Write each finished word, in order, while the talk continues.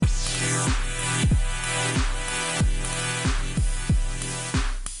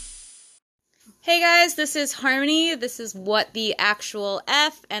Hey guys, this is Harmony. This is What the Actual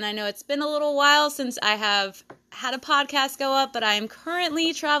F, and I know it's been a little while since I have had a podcast go up, but I am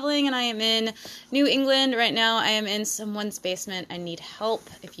currently traveling and I am in New England right now. I am in someone's basement. I need help.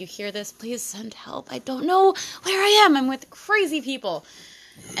 If you hear this, please send help. I don't know where I am. I'm with crazy people,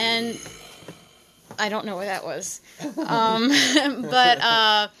 and I don't know where that was.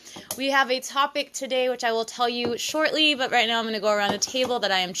 But we have a topic today, which I will tell you shortly, but right now I'm going to go around a table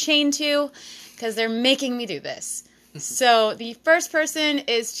that I am chained to, because they're making me do this. So the first person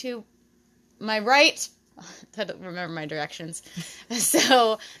is to my right. I don't remember my directions.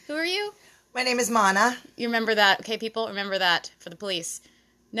 So, who are you? My name is Mana. You remember that, okay, people? Remember that for the police.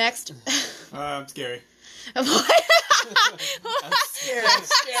 Next. I'm scary. What? Scary.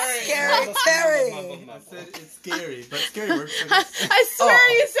 Scary. I said it's scary, but scary works. I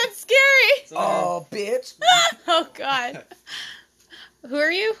swear you said scary. Oh, bitch. Oh, God. Who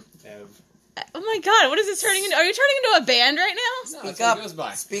are you? Ev. Oh, my God. What is this turning into? Are you turning into a band right now? No, Speak that's what up. it goes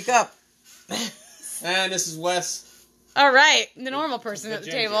by. Speak up. And this is Wes, All right. The normal person at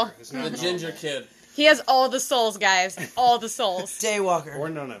the table. It's the not ginger kid. He has all the souls, guys. All the souls. Daywalker. or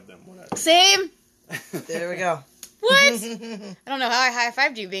none of them. Whatever. Same. There we go. What? I don't know how I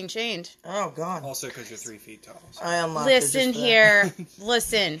high-fived you being chained. Oh, God. Also, because you're 3 feet tall. So. I unlocked it just Listen for that. here.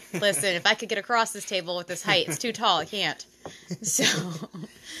 Listen. If I could get across this table with this height, it's too tall. I can't. So,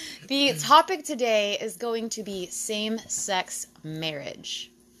 the topic today is going to be same-sex marriage.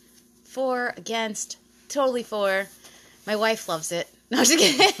 For, against, totally for. My wife loves it. No, I'm just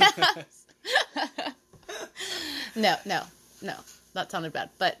kidding. No. That sounded bad,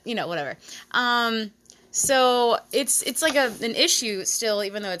 but, whatever. So it's like an issue still,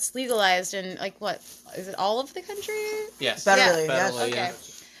 even though it's legalized in, like, what? Is it all of the country? Yes. Federally, Federally, yes. Okay. yeah.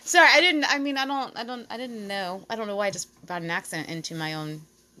 Sorry, I didn't know. I don't know why I just brought an accent into my own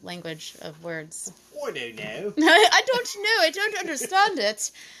language of words. I don't know. I don't know. I don't understand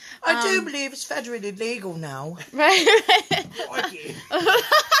it. I do believe it's federally legal now. Right? Okay.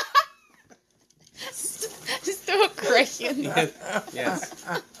 Just throw a crack in. Yes.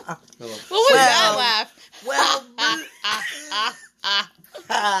 What was that laugh? Well,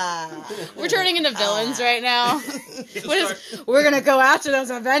 We're turning into villains right now. We're gonna go after those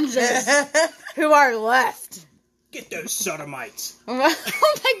Avengers who are left. Get those sodomites. Oh my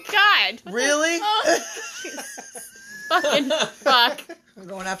God! really? Oh, fucking fuck! I'm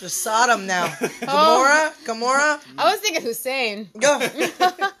going after Sodom now. Oh. Gamora? I was thinking Hussein. Go.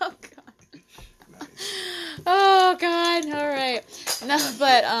 Oh God! Oh God! All right. No,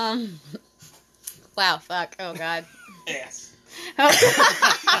 but wow, fuck. Oh God. Ass.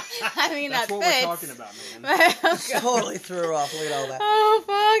 I mean That's that what fits. we're talking about, man. Oh, God. Totally threw her off. Look at all that. Oh,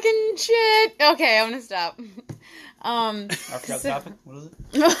 fucking shit. Okay, I'm gonna stop. I forgot the topic. What is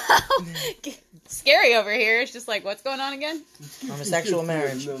it? Scary over here. It's just like, what's going on again? Homosexual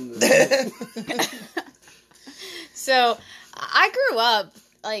marriage. So, I grew up,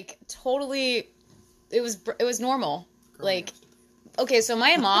 like, totally, it was normal. Like, okay, so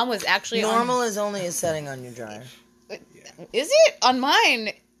my mom was actually Normal is only a setting on your dryer. Is it? On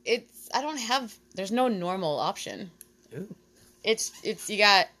mine, there's no normal option. Ooh. It's, you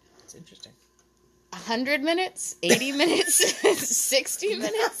got It's interesting. 100 minutes, 80 minutes, 60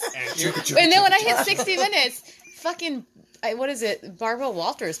 minutes. And And then when I hit 60 minutes, fucking, what is it? Barbara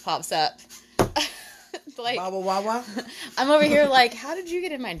Walters pops up. Like, Wawa wawa. I'm over here like, how did you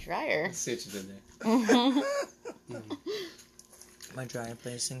get in my dryer? Let's see what you did there. My dryer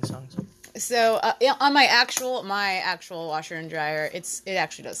plays sing songs. So on my actual washer and dryer, it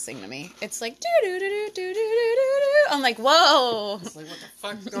actually does sing to me. It's like do do do do do do do do. I'm like, whoa. It's like, what the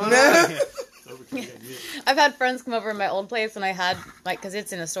fuck's going on? I've had friends come over in my old place, and I had, like, because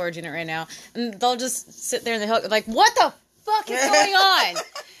it's in a storage unit right now, and they'll just sit there and they'll like, what the fuck is going on?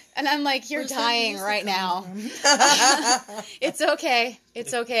 And I'm like, you're dying right now. It's okay.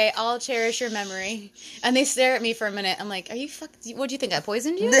 It's okay. I'll cherish your memory. And they stare at me for a minute. I'm like, are you what do you think? I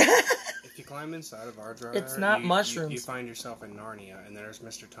poisoned you? If you climb inside of our dryer, It's not mushrooms. You find yourself in Narnia, and there's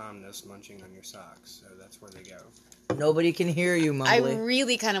Mr. Tomness munching on your socks. So that's where they go. Nobody can hear you, I Mumbly.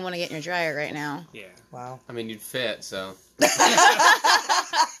 really kind of want to get in your dryer right now. Yeah. Wow. I mean, you'd fit, so. Let's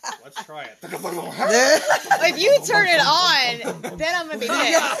try it. If you turn it on, then I'm going to be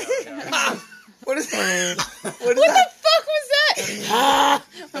pissed. What is that? What the fuck was that?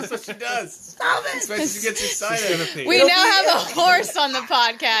 That's what she does. Stop it! That's why she gets excited. We now have a horse on the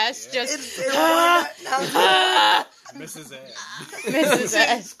podcast. Yeah. Just Mrs. Ed. Mrs.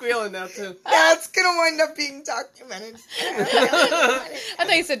 S. Squealing now, too. Yeah, it's gonna wind up being documented. I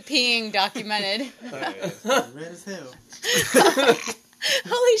thought you said peeing documented. Red as hell.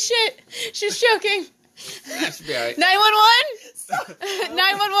 Holy shit. She's choking. That should be alright. 911?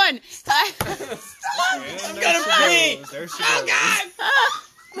 911. I'm gonna breathe. There she goes.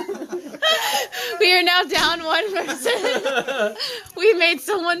 We are now down one person. We made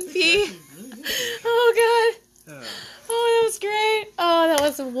someone pee. Oh, God. Oh, that was great. Oh, that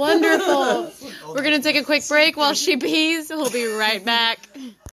was wonderful. We're going to take a quick break while she pees. We'll be right back.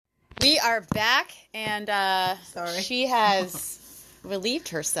 We are back, and Sorry. she has relieved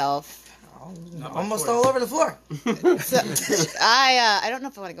herself. Almost all over the floor. So, I don't know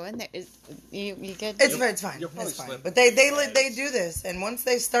if I want to go in there. You good? It's fine. It's fine. You'll probably It's fine. slip. But they do this, and once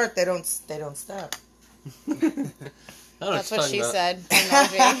they start, they don't stop. That's what she said.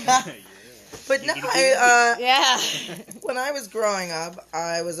 Emoji. But no, Yeah. when I was growing up,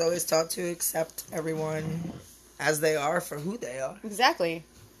 I was always taught to accept everyone as they are for who they are. Exactly.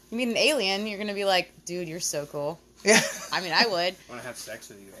 You meet an alien, you're going to be like, dude, you're so cool. Yeah. I mean, I would. I want to have sex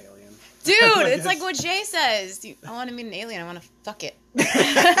with you, alien. Dude, it's like what Jay says. I want to meet an alien. I want to fuck it.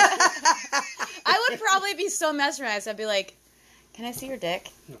 I would probably be so mesmerized. I'd be like, can I see your dick?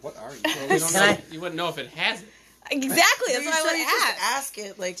 What are you? Well, we don't Can know. I- You wouldn't know if it has it. Exactly. That's what I would you ask. just ask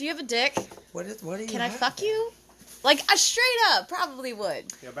it, like, Do you have a dick? what do you Can I have? fuck you? Like, straight up, probably would.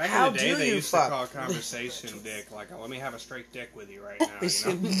 Yeah, back How in the day, do they you used fuck? to call conversation dick. Like, let me have a straight dick with you right now. They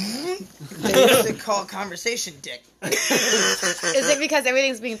You know? they used to call conversation dick. Is it because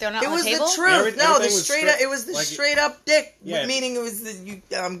everything's being thrown out It on was the table? the truth. Everything No, the was straight straight- up. It was the like- straight up dick. Yeah. Meaning it was the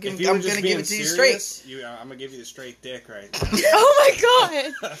I'm If gonna you were just give being it to you straight. serious, I'm gonna give you the straight dick right now. Oh my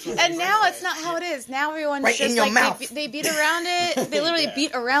god! That's what And they now say. it's not how it is. Now everyone's Right just in your like mouth. They beat around it. They literally Yeah.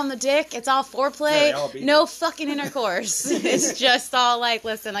 beat around the dick. It's all Yeah, foreplay. they all beat No it. fucking intercourse. It's just all like,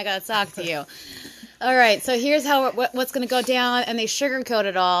 listen, I gotta talk to you. All right, so here's how what's gonna go down, and they sugarcoat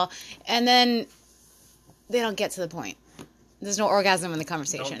it all, and then they don't get to the point. There's no orgasm in the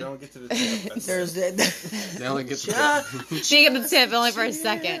conversation. Don't get to the tip. That's There's They only get the just, She get the tip only for a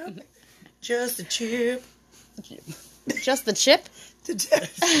second. just a chip. Just the chip?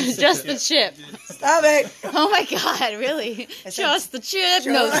 Just the chip. Stop it. Oh my god, really? Just the chip,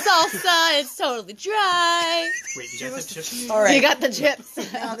 no salsa, it's totally dry. Wait, you got the chips? All right. You got the chips.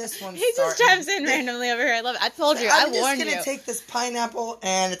 Now this one's He just starting. chimes in randomly over here. I love it. I told you. I I'm just warned gonna you. take this pineapple,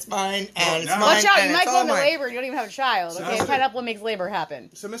 and it's mine, and it's no. mine. Watch out! and You it's might go all into mine. labor. You don't even have a child. Okay, Sounds pineapple makes labor happen.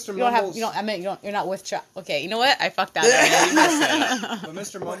 So Mr. You don't have. Mumbles, You don't. I mean, you don't. You're not with child. Okay, you know what? I fucked that up. but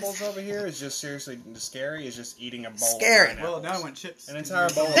Mr. Mumbles over here is just seriously scary. Is just eating a bowl. Scary. Of Well, pineapple. now I want chips. An entire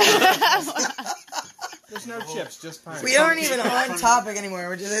bowl. Of pineapple. There's no chips, just pineapple. We aren't even on topic anymore.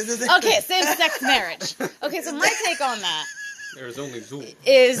 We're just Okay, same-sex marriage. Okay, so my take on that There's only Zool.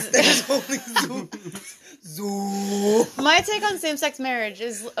 is There's only zoo. my take on same-sex marriage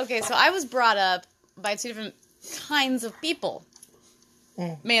is okay. So I was brought up by two different kinds of people,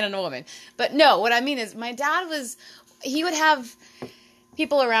 man and a woman. But no, what I mean is my dad he would have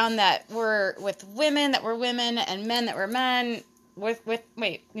people around that were with women that were women and men that were men.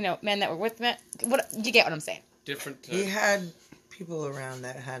 Men that were with men. What you get what I'm saying? Different. He had people around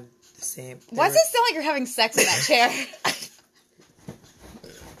that had the same. Why does it sound like you're having sex in that chair?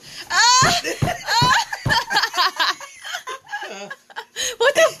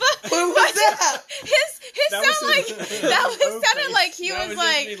 What the fuck? What was that? His That sound was like his- that was Okay. sounded like he That was just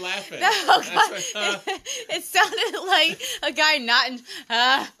like me laughing. Oh, That's God. what- It sounded like a guy not in. So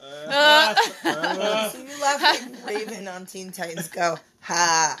you laugh like Raven on Teen Titans Go.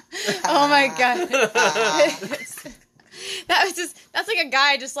 Ha. Oh my god. That's like a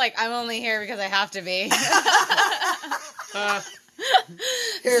guy just like, I'm only here because I have to be.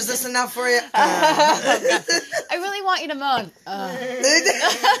 Here's this enough for you. I really want you to moan.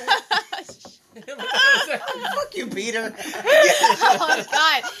 Fuck you, Peter. Oh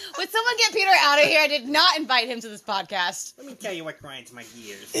god. Would someone get Peter out of here? I did not invite him to this podcast. Let me tell you what grinds my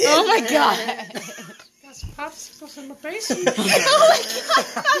gears. Oh my god. Popsicles in my basement. We were talking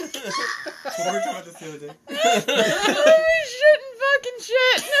about this the other day. Oh shit and fucking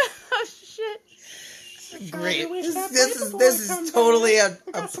shit. Oh shit. Great. This is totally a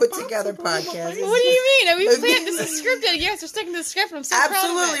put together podcast. What do you mean? We planned this is scripted. You guys are sticking to the script and I'm so proud of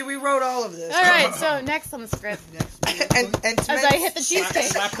Absolutely, it. we wrote all of this. Alright, so next on the script. and to As make- I hit the cheesecake.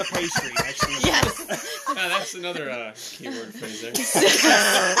 Slap the pastry next to the Yes. That's another keyword phrase there.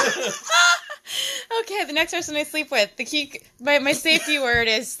 Okay, the next person I sleep with. My safety word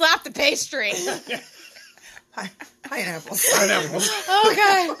is slap the pastry. Pineapples. pineapples. Oh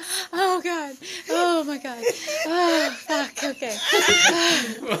god. Oh god. Oh my god. Oh fuck. Okay.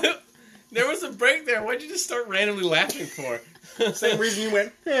 There was a break there. Why'd you just start randomly laughing for? Same reason you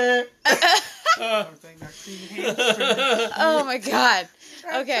went. Everything got creamy hamstring. Oh my god.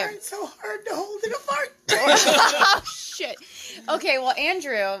 I Okay. tried so hard to hold it apart. Oh shit. Okay, well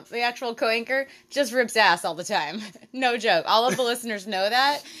Andrew, the actual co-anchor, just rips ass all the time. No joke. All of the listeners know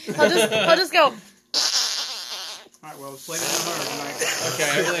that. He'll just go. Alright, well, let's blame it on her tonight. Okay,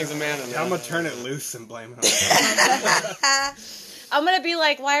 everything's a man in I'm that. gonna turn it loose and blame it on I'm gonna be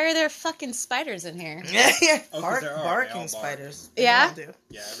like, why are there fucking spiders in here? Yeah. Oh, 'cause Bark, there are. They barking all bark. spiders. Yeah? They all do.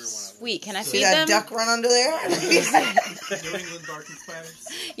 Yeah, every one of them. Sweet. Can I See feed that them? duck run under there? New England barking spiders.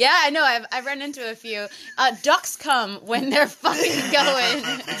 Yeah, I know. I've run into a few. Ducks come when they're fucking going.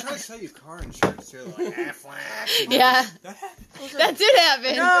 They try to sell you car insurance too, like Aflac. Yeah, That happened. that did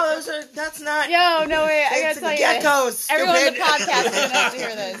happen. No, that's not. Yo, no way. I It's gotta the tell you this. geckos. Everyone on the stupid. podcast is gonna have to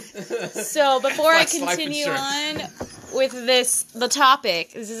hear this. So before I Flex life continue on insurance. with the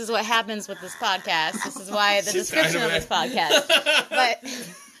topic, this is what happens with this podcast. This is why the description of this podcast. But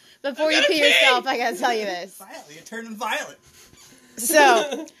before you pee yourself, I gotta tell you this. Violet, you're turning violet.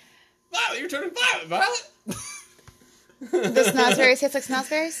 So Violet, you're turning violet, Violet. the snozzberries hits like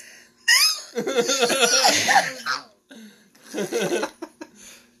snozzberries.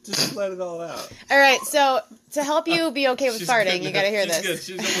 Just let it all out. All right, so to help you be okay with She's farting, good you now. gotta hear She's this.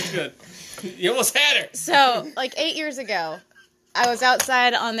 Good. She's almost good. You almost had her. So, like 8 years ago, I was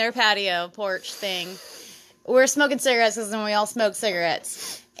outside on their patio porch thing. We were smoking cigarettes because then we all smoke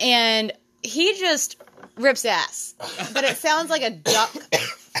cigarettes. And he just rips ass. But it sounds like a duck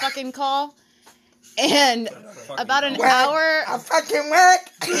fucking call. And about an hour... I fucking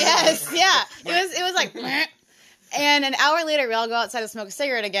whack. Yes, yeah. It was like... "Meh." And an hour later, we all go outside to smoke a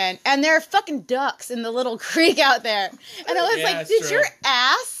cigarette again. And there are fucking ducks in the little creek out there. And I was Yeah, like, it's did true. your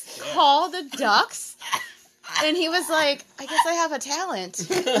ass call the ducks? And he was like, I guess I have a talent.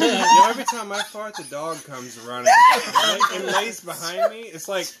 Yo, every time I fart, the dog comes running. And lays behind me. It's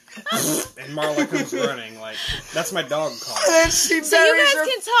like, and Marla comes running. Like, that's my dog call. And then she So you buries guys her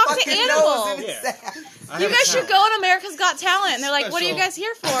can talk to fucking nose animals. in his Yeah. ass. I You have a guys should talent. go on America's Got Talent. And they're like, what are you Special. guys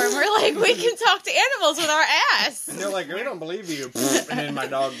here for? And we're like, we can talk to animals with our ass. And they're like, we don't believe you. And then my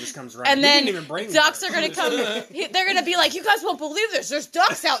dog just comes running. And We then didn't even bring ducks her. are going to come. They're going to be like, you guys won't believe this. There's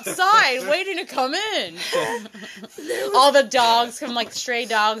ducks outside waiting to come in. All the dogs come, like stray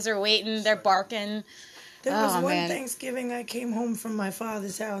dogs are waiting. They're barking. There was Oh, one man. Thanksgiving I came home from my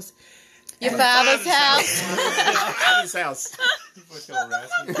father's house. Your father's house. His house. Voice got all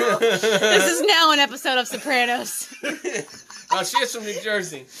raspy. This is now an episode of Sopranos. Oh, she is from New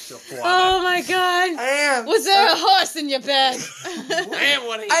Jersey. Oh my god. I am. Was there a horse in your bed? I am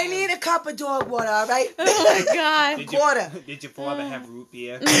one of you. I need a cup of dog water, all right? Oh my god. Did Quarter. Did your father have root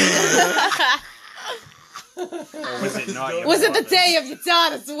beer? Or was it not your Was it the father's? day of your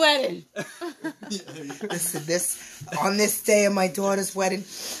daughter's wedding? Listen, on this day of my daughter's wedding,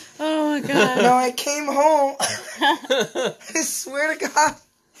 Oh my god. no, I came home. I swear to God,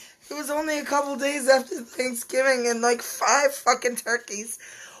 it was only a couple days after Thanksgiving, and like 5 fucking turkeys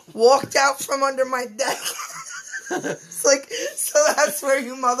walked out from under my deck. It's like, so that's where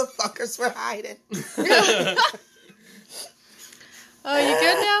you motherfuckers were hiding. Oh, you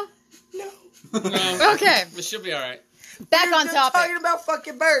good now? No. Okay. But she'll be alright. Back We're on just topic. talking about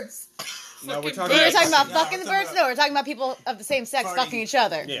fucking birds. No, we're Fucking talking We were birds. talking about No, fucking the we're talking birds? No, we're talking about people of the same sex Party. fucking each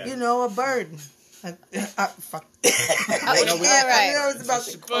other. Yeah. You know, a bird. Fuck. no, we- I alright. know it's about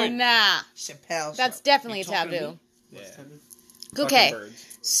to quote Nah, Chappelle. that's show. definitely a You talking to taboo. me? Yeah. Okay, Fucking birds.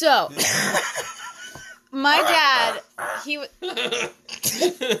 so my dad, he was.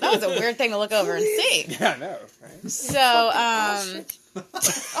 That was a weird thing to look over and see. Yeah, I know, right? So, oh my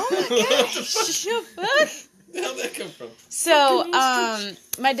gosh, fuck. Where did that come from? So,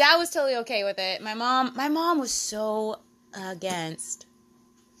 my dad was totally okay with it. My mom was so against,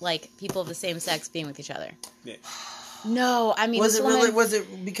 like, people of the same sex being with each other. Yeah. No, I mean, Was this it woman, really? Was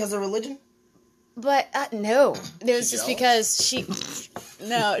it because of religion? But no, it was She just jealous? because she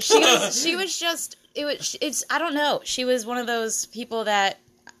was just it's I don't know. She was one of those people that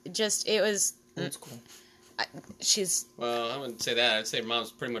just it was. That's cool. She's Well, I wouldn't say that. I'd say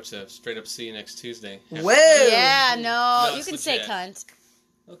mom's pretty much a straight up see you next Tuesday. Well, yeah, no, you it's can say legit. cunt.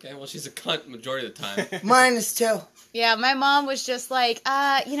 Okay, well, she's a cunt majority of the time. mine is too. Yeah, my mom was just like,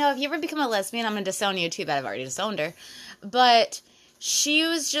 if you ever become a lesbian, I'm gonna disown you. Too bad I've already disowned her. But she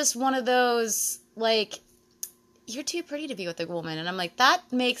was just one of those, like, you're too pretty to be with a woman. And I'm like, that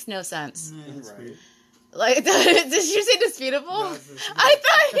makes no sense. Right. Like, did you say disputable? No, it's disputable. I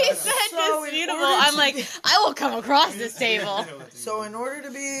thought he said So in disputable. order I'm to like, I will come across this table. So in order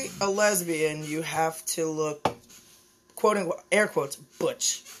to be a lesbian, you have to look, quote unquote, air quotes,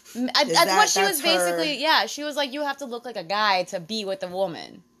 butch. That's what she was that's her- basically, yeah. She was like, you have to look like a guy to be with a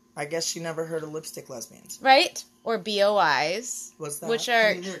woman. I guess she never heard of lipstick lesbians. right? Or BOIs, What's that? which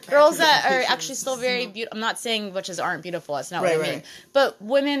are mean, they're girls that captured in are pictures. actually still very beautiful. I'm not saying witches aren't beautiful. That's not Right, what I mean. right. But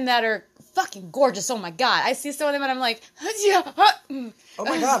women that are fucking gorgeous. Oh my god, I see some of them and I'm like, Oh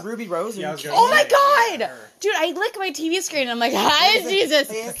my god, Ruby Rose. Yeah, I was gonna oh my say, god, her. dude! I lick my TV screen and I'm like, hi Jesus,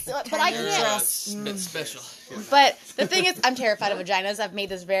 It's but I tiny can't. dress. Bit special. But the thing is, I'm terrified of vaginas. I've made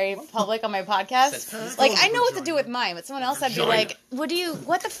this very public on my podcast. Like, I know what to do with mine, but someone else, I'd be like, what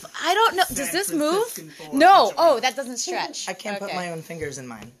the I don't know. Does this move? No. Oh, that doesn't stretch. I can't put Okay. my own fingers in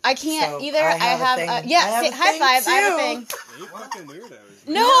mine. I can't So, either. I I have a have, thing. yeah, I have a high thing, five. I have a too. thing. You fucking weirdos.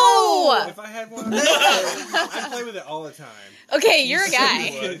 No. If I had one, I play with it all the time. Okay, you're a You said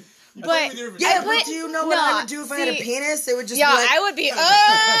you guy. would. But Yeah, I but would- do you know what I no, would do if I had a see- penis? It would just yeah, be like, I would be.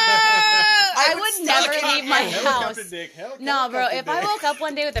 I would would never leave my house. Helicopter dick. No, bro. Helicopter If I dick. woke up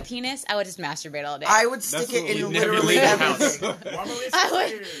one day with a penis, I would just masturbate all day. I would stick it Absolutely in never literally leave the everything. house.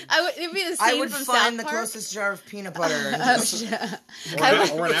 I would. It'd be the I scene would from find the South Park. closest jar of peanut butter. And just,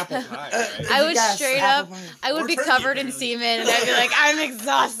 Or an apple pie, right? I would Yes, straight up. apple pie. I would Or be turkey, covered in apparently. semen, and I'd be like, I'm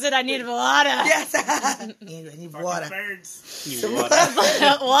exhausted. I need water. yes, I need water. Birds. You what?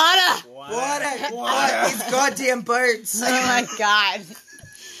 Water. Water. These goddamn birds. Oh my god.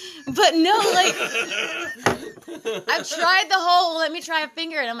 But no, like, I've tried the whole let me try a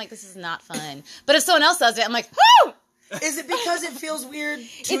finger, and I'm like, this is not fun. But if someone else does it, I'm like, whoo! Is it because it feels weird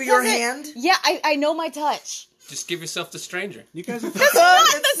to It your doesn't- hand? Yeah, I know my touch. Just give yourself to stranger. You guys are Not the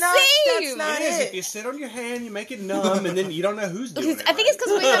That's not same. it. It is. If you sit on your hand, you make it numb, and then you don't know who's doing it. I think it's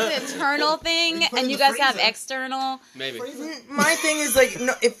because we have an Or internal you thing, put it and in you the guys have freezer. external. Maybe. My thing is like,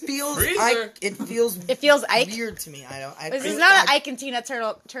 no, it feels, Freezer. it feels It feels Ike. weird to me. This is not an Ike and Tina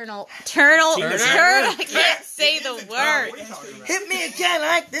turtle. I can't say the word. Hit me again,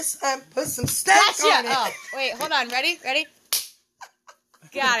 like this time. Put some stack Gotcha. on it. Oh, wait, hold on. Ready?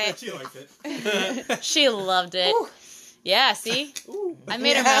 Got it. She liked it. She loved it. Yeah, see? I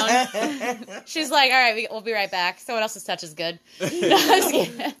made her moan. She's like, all right, we'll be right back. Someone else's touch is good. No, I'm just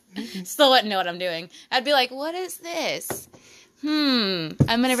kidding. Still wouldn't know what I'm doing. I'd be like, what is this? I'm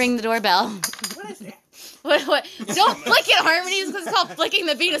going to ring the doorbell. What is that? What? Don't flick it, Harmony. Because it's called flicking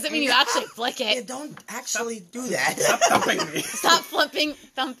the beat. Doesn't mean you actually flick Yeah, it. don't actually do that. Thumping me. Stop flipping.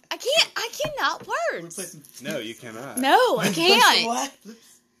 Thump. I cannot words. No, you cannot. No, I can't. What?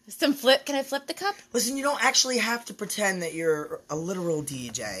 Some flip. Can I flip the cup? Listen, you don't actually have to pretend that you're a literal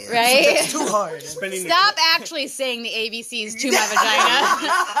DJ. Right? It's too hard. Spinning Stop actually saying the ABCs to my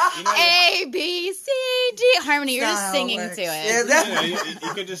vagina. You know, A, B, C, D. Harmony, you're Not just how it singing works. to Yeah, it. that-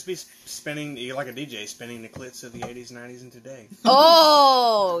 you could just be spinning, you're like a DJ, spinning the clits of the 80s, 90s, and today.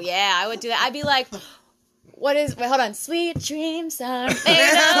 Oh, yeah, I would do that. I'd be like, wait, hold on. Sweet dreams are made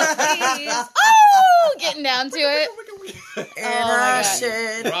of these. Oh, getting down to it. And my I God.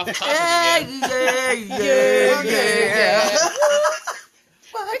 said, We're off topic yeah, again. yeah, yeah, yeah.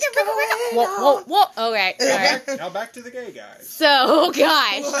 Whoa. Okay, all right. Now back to the gay guys. So, oh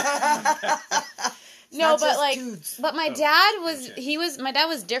gosh. No, not but just like, dudes. but my dad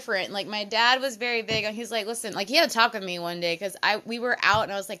was different. Like, my dad was very big, and he's like, listen, like, he had to talk with me one day, because we were out,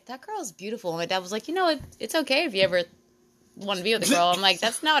 and I was like, that girl's beautiful. And my dad was like, it's okay if you ever want to be with a girl. I'm like,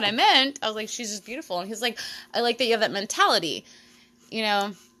 that's not what I meant. I was like, she's just beautiful. And he's like, I like that you have that mentality,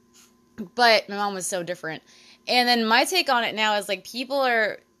 but my mom was so different. And then my take on it now is like,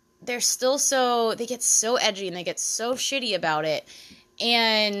 they're still they get so edgy and they get so shitty about it.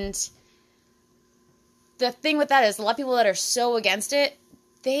 And the thing with that is a lot of people that are so against it,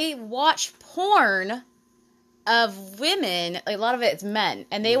 they watch porn of women, like a lot of it's men,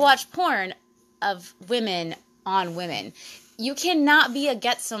 and they watch porn of women on women. You cannot be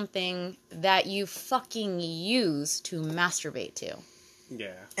against something that you fucking use to masturbate to.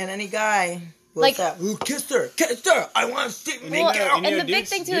 Yeah. And any guy will Like- say, "Ooh, kissed her, I want to stick me Well, out." and the big dudes-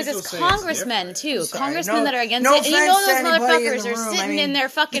 thing too is dudes it's will say it's congressmen different. too. Sorry, Congressmen no- that are against no it. And you know offense to those anybody in motherfuckers the are room, sitting I mean- in their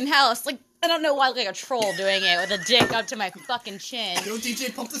fucking house. Like, I don't know why I look like a troll doing it with a dick up to my fucking chin. Yo,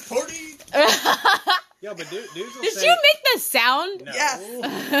 DJ, pump this party. Yeah, but dudes will Did say... you make the sound? No. Yes.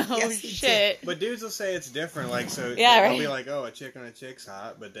 Oh Yes, he shit. But dudes will say it's different, like, so Yeah, they'll right. be like, oh, a chick on a chick's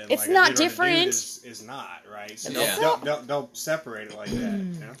hot, but then It's like, a not dude on a different. dude is not, right? So Yeah. they'll separate it like that,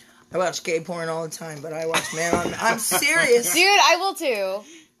 you know? I watch gay porn all the time, but I watch man on. I'm serious. Dude, I will too.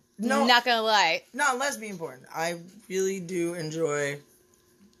 No, Not gonna lie. not lesbian porn. I really do enjoy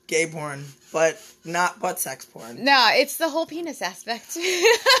gay porn, but not butt sex porn. No, it's the whole penis aspect.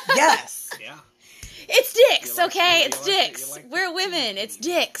 Yes. Yeah. It's dicks, You like- okay? you It's like the- dicks. you like the- We're women. It's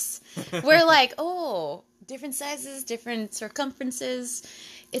dicks. We're like, oh, different sizes, different circumferences.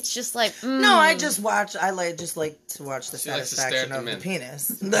 it's just like No, I just like to watch the She likes to stare satisfaction at of the the men. penis.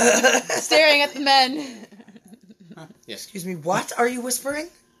 staring at the men. Yes. Excuse me, what are you whispering?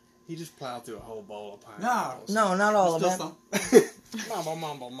 He just plowed through a whole bowl of pineapples. No, not all of Still them. some. Mumble,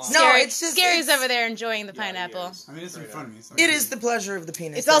 mumble, mumble. No, Scary, it's just- Scary's it's- over there enjoying the Yeah, he pineapple. is. I mean, it's in front of me. So It is the pleasure of the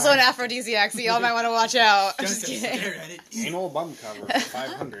penis. It's also that an I- aphrodisiac, so y'all might want to watch out. I'm Don't just get kidding. stared at it. Anal bum cover for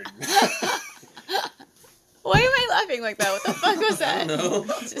 500. Why am I laughing like that? What the fuck was that? No.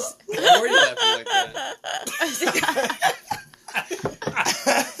 Just- Why were you laughing like that?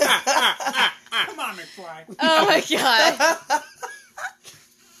 Come on, McFly. Oh my god.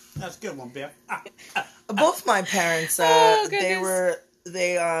 That's a good one, Biff. Both my parents, Oh, they're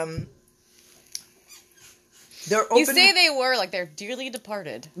open. You say they were like they're dearly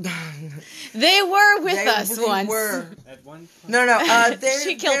departed. They were with us they once. were. At one point. No, they're,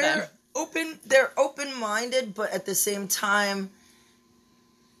 She killed they're them. open. They're open-minded, but at the same time,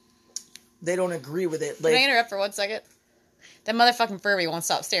 they don't agree with it. Can I Like, interrupt for 1 second? That motherfucking Furby won't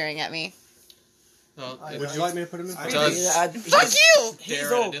stop staring at me. Well, Would you like me to put him in I front? Does Fuck you! stare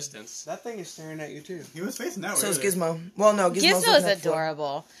at a old. distance. That thing is staring at you too. He was facing that way. So is earlier. Gizmo. Well, no, Gizmo's Gizmo looking is at the floor.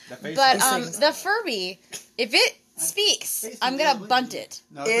 adorable. That face But is- the Furby, if it speaks, I'm gonna bunt it.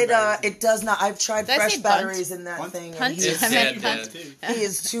 No, it's a It does not. I've tried Did I fresh say bunt? batteries in that Bunt? thing. and Punt? He is, I meant Dead, punt. dead. he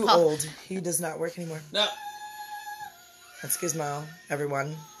is too Oh. old. He does not work anymore. No. That's Gizmo,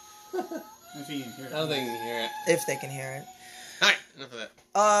 everyone, If he can hear I it. don't think you can hear it. if they can hear it. Alright, enough of that.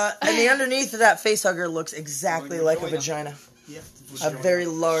 And the underneath of that face hugger looks exactly like a vagina. Yeah. A very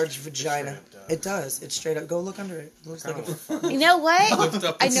large vagina. It does. It's straight up. Go look under it. It looks like a You know what? Lift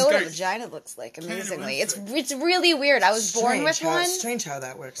up I its know what a skirt. vagina looks like. Amazingly, it's Winfrey. really weird. I was born with one. Strange how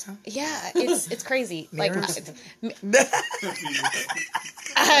that works, huh? Yeah, it's crazy. Like, Mirrors.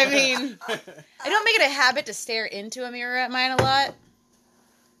 I mean, I don't make it a habit to stare into a mirror at mine a lot.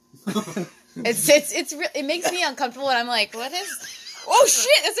 It makes me uncomfortable, and I'm like, what is? Oh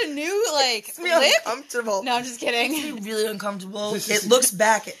shit! That's a new It's lip. uncomfortable. No, I'm just kidding. Really uncomfortable. It looks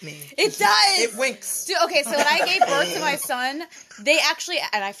back at me. It does. It winks. Dude, okay, so when I gave birth to my son, they actually,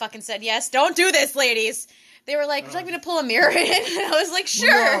 and I fucking said yes. Don't do this, ladies. They were like, would you like me to pull a mirror in? And I was like,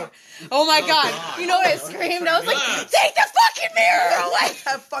 sure. No. Oh my god. God. You know what I screamed? I was like, take the fucking mirror away.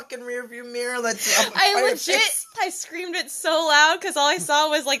 That fucking rear view mirror that's up I by your legit, face. I screamed it so loud because all I saw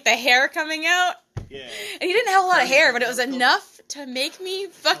was like the hair coming out. Yeah. And he didn't have a lot of hair, but it was enough to make me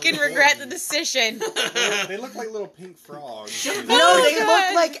fucking regret the decision. They look like little pink frogs. No, Oh, they God.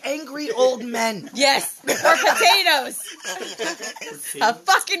 look like angry old men. Yes, or potatoes. A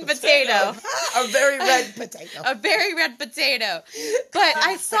fucking potato. A very red potato. A very red potato. But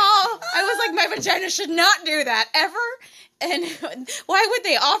I was like, my vagina should not do that ever. And why would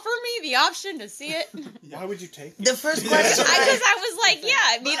they offer me the option to see it? Why would you take it? The first question I was like, yeah,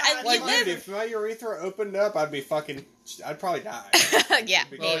 I mean, Like, you dude, live. if my urethra opened up, I'd probably die. Yeah,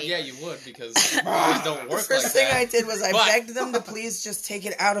 Well, maybe. yeah, you would, because things don't The work first like thing that. I did was I But- begged them to please just take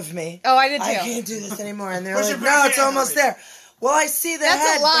it out of me. Oh, I did I too. can't do this anymore. And they're Push like, it no, back it's in, almost Robbie. there. Well, I see the head.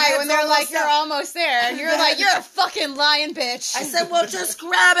 That's a The lie head's when they're like, almost you're there. almost there. And you're like, you're a fucking lying bitch. I said, well, just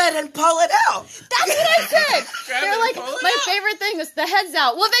grab it and pull it out. That's what I said. Grab They're it like, and pull it my out. favorite thing is the head's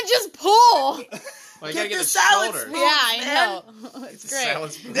out. Well, then just pull. Well, you Get gotta get the the salad shoulder. spoon. Yeah, I know. It's great.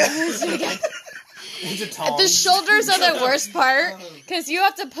 Salad spoon. It's a tong. The shoulders are the worst part because you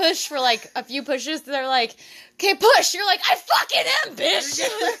have to push for like a few pushes. They're like, okay, push. You're like, I fucking am, bitch.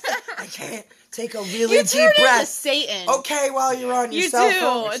 I can't take a really You deep turn into breath. Satan. Okay, while you're on your You cell do.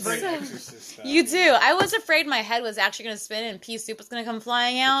 phone. It's Like so- Exorcist stuff. You do. I was afraid my head was actually going to spin and pea soup was going to come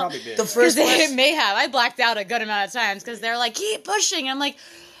flying out. Probably did. The right? first Because it question, may have. I blacked out a good amount of times because they're like, keep pushing. I'm like,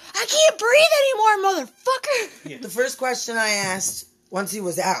 I can't breathe anymore, motherfucker. the first question I asked once he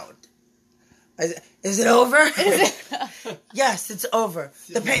was out, is it over? Yes, it's over.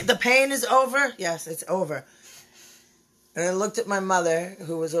 The pain is over? Yes, it's over. And I looked at my mother,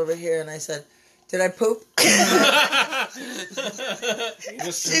 who was over here, and I said, did I poop?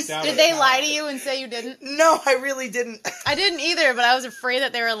 Just sits down Did on they the lie couch. to you and say you didn't? No, I really didn't. I didn't either, but I was afraid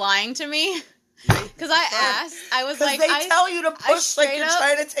that they were lying to me. Because I asked. I was Because like, they tell you to push like straight you're up-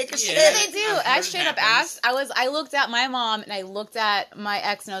 trying to take a Yeah. Yeah, shit. they do. I've I heard straight it up happens. asked. I looked at my mom and I looked at my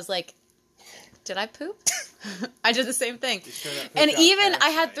ex and I was like, did I poop? I did the same thing. straight up And pooped out even I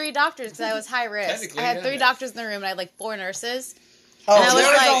had parasite. 3 doctors because I was high risk. Technically, I had yeah. 3 doctors in the room and I had like 4 nurses. Oh, And I was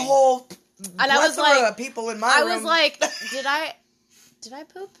there was like- a whole And I was plethora like, of people in my I room. was like, did I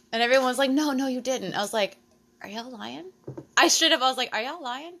poop? And everyone was like, no, you didn't. I was like, are y'all lying? I was like, are y'all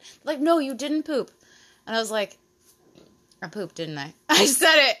lying? Like, no, you didn't poop. And I was like, I pooped, didn't I? I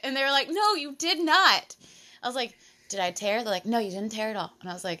said it. And they were like, no, you did not. I was like, did I tear? They're like, no, you didn't tear at all. And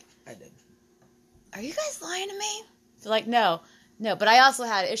I was like, I did. are you guys lying to me? They're like, no. But I also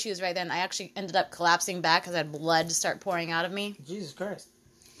had issues right then. I actually ended up collapsing back because I had blood start pouring out of me. Jesus Christ.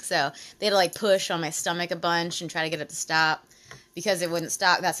 So they had to like push on my stomach a bunch and try to get it to stop because it wouldn't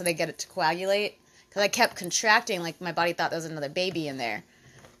stop. That's how they get it to coagulate. Because I kept contracting, like my body thought there was another baby in there.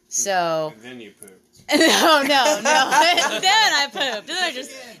 So And then you pooped. no. Then I pooped.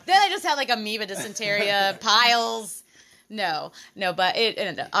 Then I just had like amoeba dysentery, piles. No, but it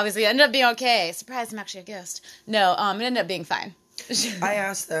ended up being okay. Surprised I'm actually a ghost. No, it ended up being fine. I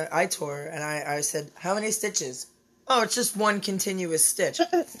asked the iTour, and I said, how many stitches? Oh, it's just one continuous stitch.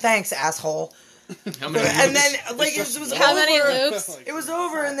 Thanks, asshole. How many And loops? then, like, it was How over. many loops? It was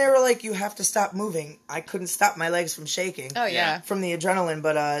over, and they were like, you have to stop moving. I couldn't stop my legs from shaking. Oh yeah. From the adrenaline,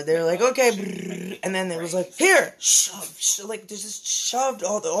 but they were like, okay, and then it was like, here, shove, like, they just shoved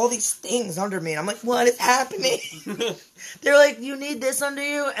all these things under me, and I'm like, what is happening? They're like, you need this under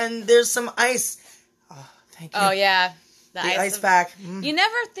you, and there's some ice. Oh, thank you. Oh yeah. The ice pack. You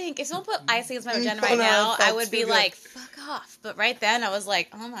never think if someone put ice against my vagina Oh, right no, now, it felt I would too be good. like, fuck off. But right then, I was like,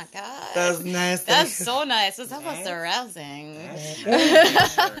 oh my god, That was nice. that's so nice. It's almost arousing.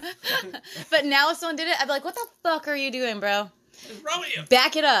 But now if someone did it, I'd be like, what the fuck are you doing, bro? What's wrong with you?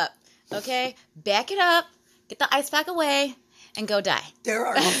 Back it up, okay? Back it up. Get the ice pack away and go die. There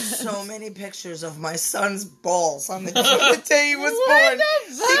are so many pictures of my son's balls on the day he was born.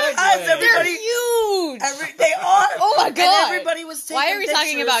 the fuck? Because They're everybody, huge. they are. Oh my And god. everybody was taking Why are we pictures.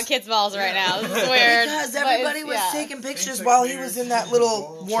 talking about kids' balls right now? This is weird. Because But everybody it's- was yeah. taking pictures while he was in that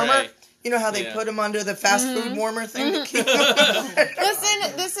little warmer. Tray. You know how they Yeah. put him under the fast food warmer thing to keep him.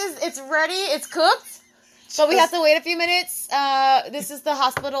 Listen, it's ready, it's cooked, but we have to wait a few minutes. This is the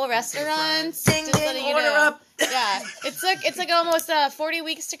hospital restaurant. Ding, Just ding, letting you order know. up. Yeah, it's like almost 40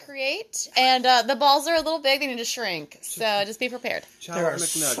 weeks to create, and the balls are a little big. They need to shrink, so just be prepared. There are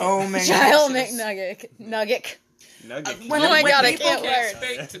so many. Child pictures. Nugget. Nugget. When- Oh my when god, I people can't Can't word.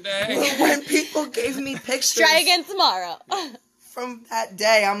 speak today. When people gave me pictures Try again tomorrow. from that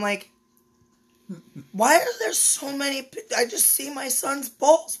day, I'm like, why are there so many? I just see my son's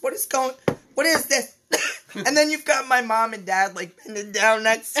balls. What is this? And then you've got my mom and dad like bending down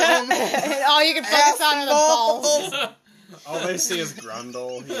next to him. All you can focus on are the balls. All they see is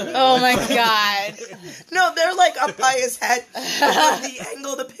Grundle. You know? Oh my god. No, they're like up by his head. But the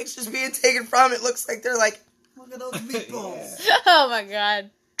angle the picture's being taken from, it looks like they're like, look at those meatballs. Oh my god.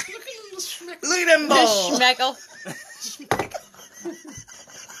 Look at them balls. Schmeckle.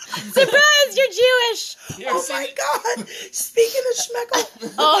 Surprise, you're Jewish. Oh my god. Speaking of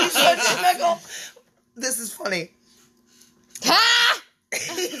Schmeckle. Oh, You said Schmeckle. This is funny. ha!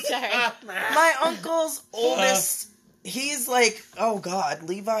 Sorry. My uncle's oldest, he's like, oh god,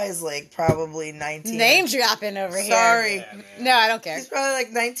 Levi is like probably 19. Name dropping over here. Sorry. No, I don't care. He's probably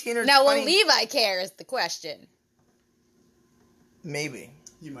like 19 or Now, 20. will Levi care is the question. Maybe.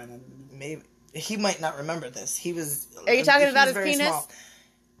 You might not. Maybe. He might not remember this. He was. Are you talking he about was his very penis? small.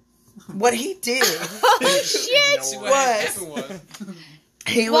 What he did, Oh, shit! See What? what happened was.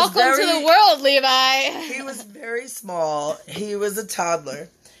 he was Welcome very, to the world, Levi. He was very small. He was a toddler,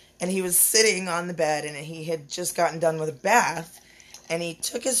 and he was sitting on the bed, and he had just gotten done with a bath, and he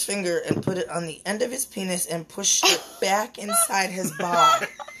took his finger and put it on the end of his penis and pushed it back inside his body.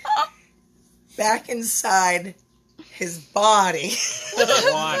 Back inside his body.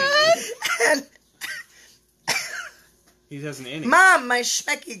 And He has an innie. Mom, my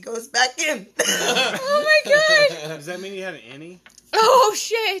schmecky goes back in. Oh my god! Does that mean you had an innie? Oh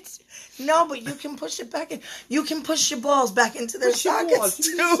shit! No, but you can push it back in. You can push your balls back into their Push your sockets balls.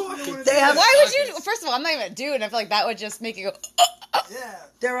 too. You can socket. They have. Why would you? First of all, I'm not even a dude, and I feel like that would just make you go. Yeah.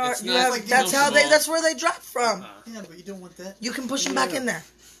 There are. It's You not have. like That's how they. comfortable. That's where they drop from. Yeah, but you don't want that. You can push them back in there.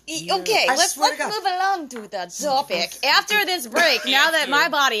 Okay, I let's swear to God. move along to the topic. After this break, now that my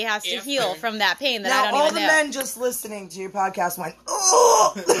body has to heal from that pain that Now, I don't all even the know. men just listening to your podcast went,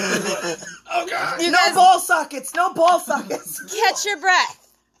 oh! Oh god. You No guys ball sockets! No ball sockets! catch your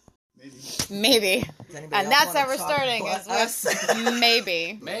breath. Maybe. Maybe. Does anybody And else that's wanna how we're talk starting, about is us? with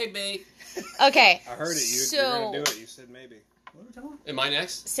maybe. Maybe. Okay. I heard it. You're gonna do it. You said maybe. What are we talking about? Am I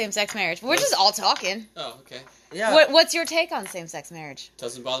next? Same-sex marriage. We're just all talking. Oh, okay. Yeah. What's your take on same-sex marriage?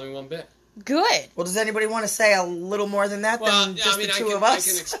 Doesn't bother me one bit. Good. Well, does anybody want to say a little more than that Well, than yeah, just I mean, the I two can, of I us?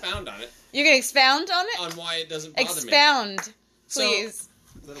 can expound on it, You can expound on it? on why it doesn't bother me. Expound, So- please.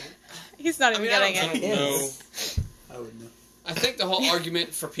 He's not I even mean, I getting don't it. know. I wouldn't know. I think the whole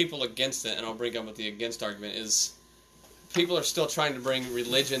argument for people against it, and I'll bring up with the against argument, is people are still trying to bring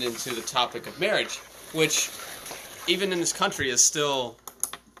religion into the topic of marriage, which, even in this country, is still,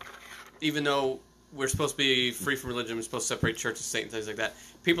 even though we're supposed to be free from religion, we're supposed to separate church and state and things like that.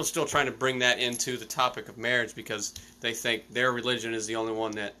 People are still trying to bring that into the topic of marriage because they think their religion is the only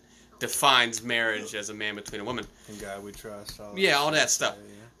one that defines marriage as a man between a woman. In God we trust. All that stuff.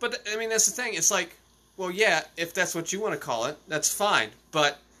 Yeah. But, I mean, that's the thing. It's like, well, yeah, if that's what you want to call it, that's fine.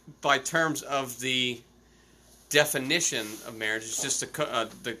 But by terms of the definition of marriage, it's just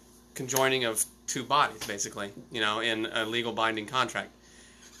the conjoining of two bodies, basically, in a legal binding contract.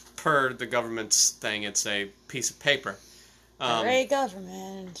 Per the government's thing, it's a piece of paper. Great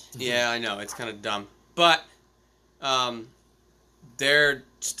government. Yeah, I know. It's kind of dumb. But they're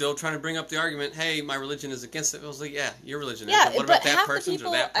still trying to bring up the argument, hey, my religion is against it. I was like, yeah, your religion is. But what about that person's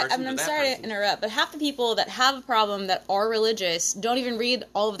or that person's or that I'm sorry person's? to interrupt, but half the people that have a problem that are religious don't even read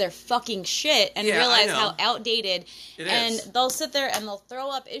all of their fucking shit and Yeah, I realize know. how outdated. It and is. they'll sit there and they'll throw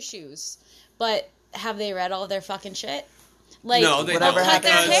up issues. But have they read all of their fucking shit? Like, No, they they'll don't, cut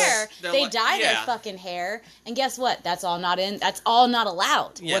their because hair, they're they like- dye their yeah. fucking hair, and guess what? That's all not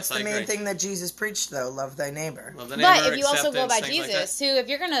allowed. Yes, What's I the main agree. thing that Jesus preached, though? Love thy neighbor. Love the But neighbor, if you also go by acceptance, things like Jesus, that. who, if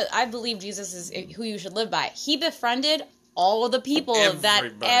you're gonna, I believe Jesus is who you should live by. He befriended all of the people that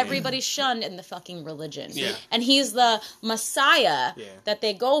Everybody. everybody shunned in the fucking religion. Yeah. And he's the Messiah Yeah. that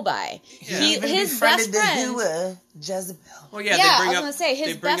they go by. Yeah. Even His befriended best friend. the Hua, Jezebel. Well, Yeah, they I bring was up, gonna say they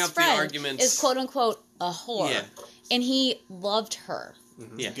his bring best up the friend arguments. is quote unquote a whore, Yeah. and he loved her.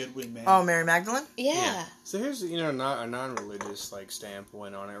 Yeah. Good wingman. Oh, Mary Magdalene? Yeah. Yeah. So here's not a non-religious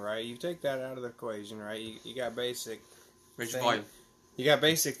standpoint on it, right? You take that out of the equation, right? You got basic. Raise your thing- volume. You got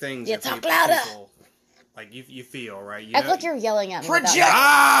basic things. Yeah, that talk people, louder. like you feel, right? You I know- feel like you're yelling at me. with that. Project!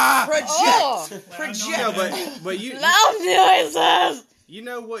 Ah! Project! Oh, Project! No, but you loud noises. you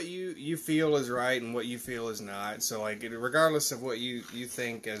know what you feel is right and what you feel is not. So like regardless of what you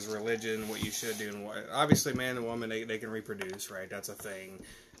think as religion, what you should do, and what obviously man and woman they can reproduce, right? That's a thing.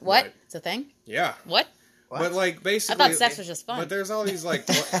 What? But, It's a thing. yeah. What? But like I basically, thought sex was just fun. But there's all these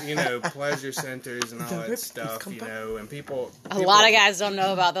pleasure centers and all that stuff, and people. A lot of guys don't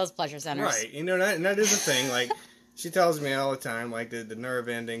know about those pleasure centers. Right, and that is a thing. Like she tells me all the time, like the nerve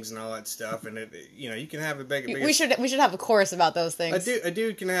endings and all that stuff, and you can have the biggest. We should have a course about those things. A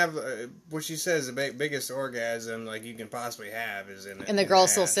dude can have what she says the biggest orgasm like you can possibly have is in. And the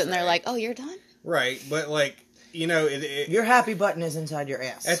girl's still sitting there like, "Oh, you're done." Right, but like Your happy button is inside your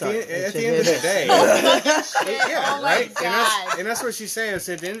ass. at Sorry. the end of the day, yeah, Oh my right, God. and that's what she's saying.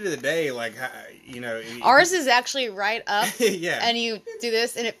 So at the end of the day, like Ours is actually right up, yeah, and you do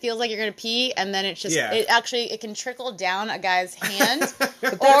this, and it feels like you're gonna pee, and then it's just Yeah. it can trickle down a guy's hand, That's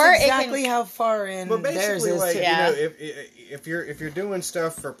or exactly it can. how far in But theirs basically, is like too. Yeah. if you're doing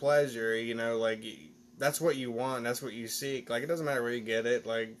stuff for pleasure, like that's what you want, that's what you seek. Like it doesn't matter where you get it,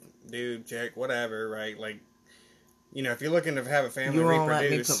 like dude, chick, whatever, right? Like if you're looking to have a family You won't let me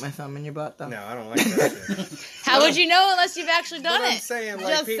reproduce. put my thumb in your butt, though. No, I don't like that shit. How would you know unless you've actually done But I'm it? saying,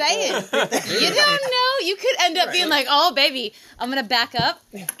 like, Just people- saying. people do You that. don't know. You could end up Right. being like, "Oh, baby, I'm gonna back up.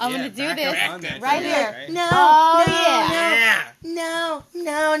 I'm Yeah, gonna do back this up on that right shit, here." right? No, Oh, no, yeah.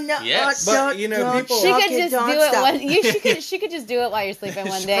 no, no. Yes. But, Don't, people- don't She shock could just don't do it stop. one. She could just do it while you're sleeping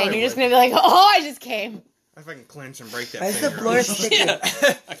one She day, and probably you're just would. gonna be like, "Oh, I just came." If I can clench and break that Why is the finger. floor sticky?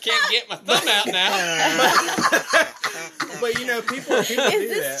 I can't get my thumb out now. But people Is do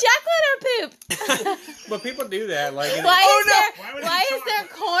this that. chocolate or poop? But people do that, like Why Oh, is no. there? Why is there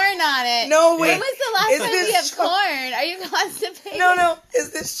corn on it? No, wait. When was the last Is time this you have cho- corn? Are you constipated? No.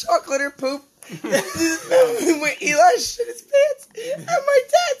 Is this chocolate or poop? This is when Eli shit his pants at my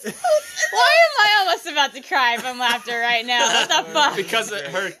dad's house. Why am I almost about to cry from laughter right now? What the fuck? Because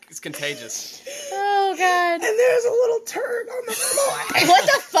it's contagious. Oh god. And there's a little turd on the floor. What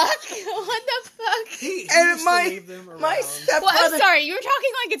the fuck? What the fuck? he And used to my leave them my around. stepfather. Well, I'm sorry. You were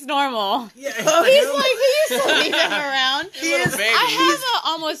talking like it's normal. Yeah, He's like, he used to leave him around. He is- baby. I have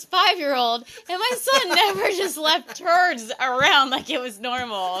an almost 5-year-old, and my son never just left turds around like it was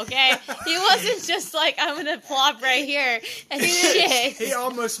normal, okay? He wasn't just like, I'm gonna plop right here and shit. He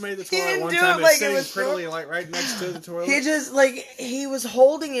almost made the He toilet didn't one do time it and like it sitting was prettily like right next to the toilet. He just he was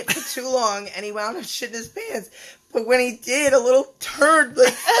holding it for too long, and he wound up shitting his pants. But when he did, a little turd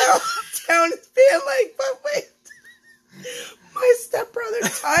fell down his pant leg. But wait, my stepbrother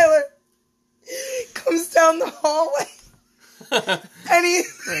Tyler comes down the hallway, and he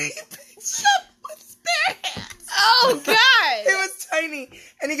picks up with his bare hands. Oh, It God. was tiny,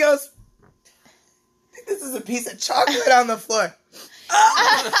 and he goes, "I think this is a piece of chocolate on the floor."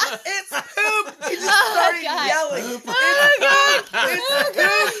 It's poop! He just started God. yelling. Oh, God.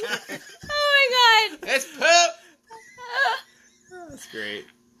 It's poop! Oh, my God. It's poop. That's great.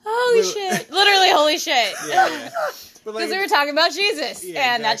 Holy Little- shit. Literally, holy shit. Yeah. But Because we were talking about Jesus,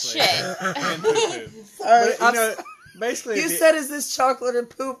 Yeah, and that's exactly. shit. And poo-poo. Sorry, But, you know, basically, you if said, "Is this chocolate or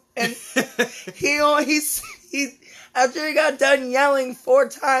poop?" And he after he got done yelling 4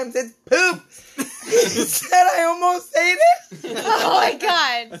 times, "It's poop." He said, "I almost ate it." Oh my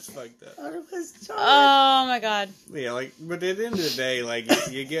god. that's fucked up. Out of his chocolate. Oh my god. Yeah, like, but at the end of the day, like,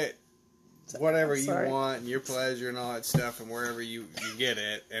 you get whatever you Sorry. want, and your pleasure and all that stuff, and wherever you get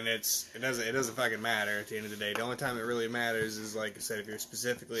it, and it doesn't fucking matter at the end of the day. The only time it really matters is, like I said, if you're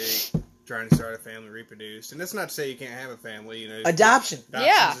specifically trying to start a family, reproduce, and that's not to say you can't have a family, you know. Adoption. Adoption's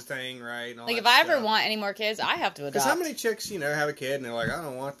Yeah. a thing, right? And all Like, that if I ever stuff. want any more kids, I have to Because adopt. how many chicks, you know, have a kid and they're like, I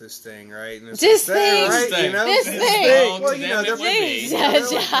don't want this thing, right? And it's This like, thing. right? This You know? This This thing. Well, Well, you to know, them they're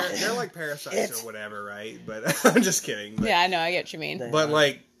it would be. they're like parasites It's- or whatever, right? But I'm just kidding. But, Yeah, I know, I get what you mean. but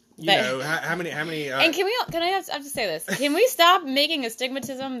like, you But- know, how many? And can I have to say this? Can we stop making a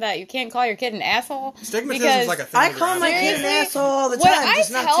stigmatism that you can't call your kid an asshole? stigmatism Because is like a thing. I of call my grass. kid an Seriously? asshole all the When time, I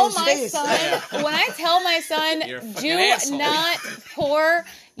just not tell to his my face. son, when I tell my son, You're a fucking do asshole." not pour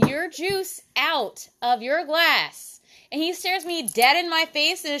your juice out of your glass, and he stares me dead in my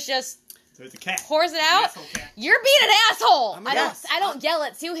face and it's just So it's a cat. pours it out. Asshole cat. You're being an asshole. I'm I don't yell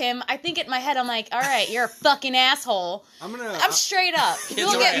it to him. I think in my head I'm like, all right, you're a fucking asshole. I'm straight up. You'll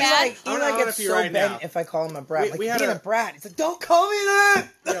are get assholes. mad. He I'm like gonna gets be so right bent now. if I call him a brat. We Like, had you're being a- a brat. He's like, "Don't call me that."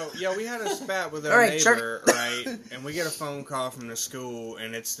 we had a spat with our All right, neighbor, right? And we get a phone call from the school,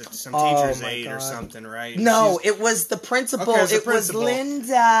 and it's some Oh, teacher's my aide or God. something, right? And No, she's- it was the principal. Okay, it's the it principal. was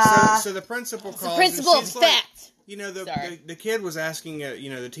Linda. So the principal calls. Principle and of she's like, fact. you know, Sorry. the kid was asking, you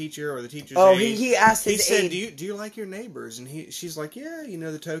know, the teacher or the teacher's Oh, aide. he asked He his said, aide. "Do you like your neighbors?" And she's like, "Yeah, you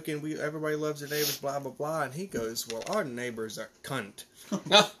know the token. Everybody loves their neighbors." Blah blah blah. And he goes, "Well, our neighbor's a cunt."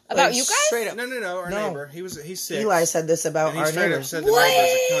 About you guys? Straight up. No, our No. neighbor. He's sick. Eli said this about and he our straight up neighbors. said the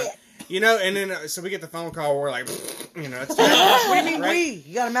neighbor's a cunt. You know, and then so we get the phone call. We're like, you know, it's What do you mean right? we?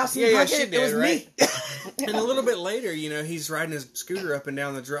 You got a mouse in Yeah, your yeah, pocket? she It was did, right? me. And a little bit later, you know, he's riding his scooter up and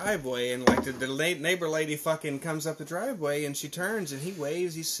down the driveway, and like the neighbor lady fucking comes up the driveway, and she turns, and he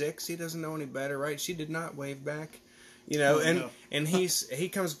waves. He's 6. He doesn't know any better, right? She did not wave back, you know. And he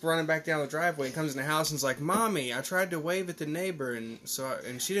comes running back down the driveway and comes in the house and is like, "Mommy, I tried to wave at the neighbor, and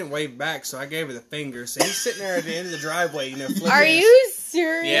she didn't wave back, so I gave her the finger." So he's sitting there at the end of the driveway, you know, flipping. Are his- you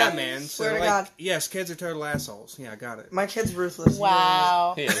serious? Yeah, man. So Swear to like, God. yes, kids are total assholes. Yeah, I got it. My kid's ruthless.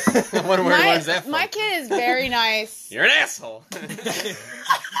 Wow. Yeah. I wonder where he learns that from. My kid is very nice. You're an asshole.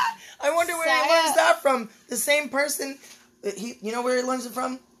 I wonder where he Saya- learns that from. The same person. You know where he learns it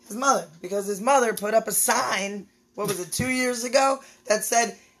from? His mother. Because his mother put up a sign, what was it, 2 years ago, that said,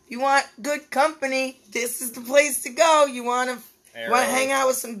 "If you want good company, this is the place to go. You want to hang out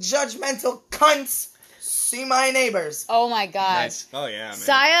with some judgmental cunts? See my neighbors." Oh my god. Nice. Oh yeah, man.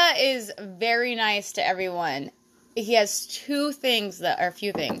 Saya is very nice to everyone. He has two things that are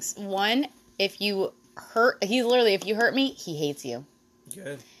few things. One, if you hurt me, he hates you.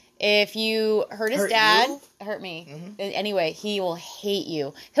 Good. If you hurt his Hurt dad, you? hurt me. Anyway, he will hate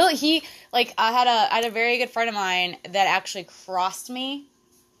you. I had a very good friend of mine that actually crossed me,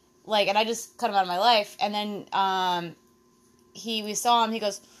 and I just cut him out of my life. And then we saw him. He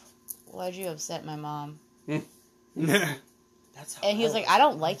goes, "Why'd you upset my mom?" That's how And he was like, "I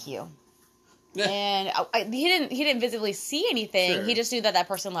don't like you." Yeah. And he didn't visibly see anything. Sure. He just knew that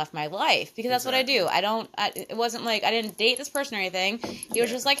person left my life because that's what I do. It wasn't like I didn't date this person or anything. He was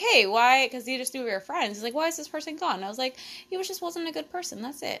just like, "Hey, why?" Because he just knew we were friends. He's like, "Why is this person gone?" And I was like, "He just wasn't a good person.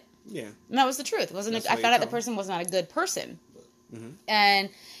 That's it." Yeah. And that was the truth. It wasn't. That's I what found you out the call person was not a good person. Mm-hmm.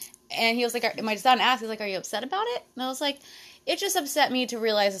 And he was like, my son asked, he's like, "Are you upset about it?" And I was like, "It just upset me to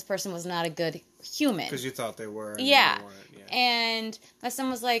realize this person was not a good human." Because you thought they were. And Yeah. they weren't, yeah. And my son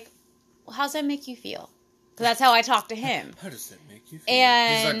was like, "Well, how's that make you feel?" Because that's how I talk to him. How does that make you feel?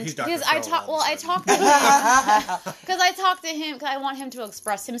 And he's Dr. because I Phil talk, all of a I sudden. talk to him because I talk to him because I want him to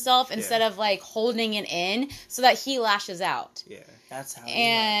express himself instead of like holding it in, so that he lashes out. Yeah. That's how.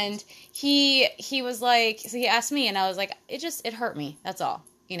 And he was like, so he asked me, and I was like, it hurt me. That's all,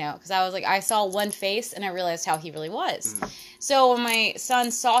 because I was like, I saw one face and I realized how he really was. So when my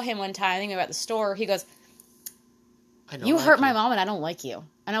son saw him one time, I think we were at the store, he goes, "You hurt my mom, and I don't like you."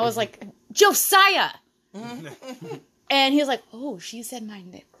 And I was like, "Josiah." And he was like, "Oh, she said my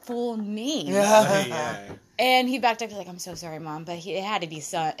full name." Yeah. And he backed up. He's like, "I'm so sorry, Mom, but it had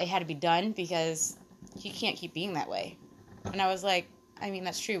to be done because he can't keep being that way." And I was like, "I mean,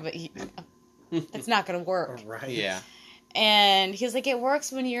 that's true, but that's not going to work." Right. Yeah. And he was like, "It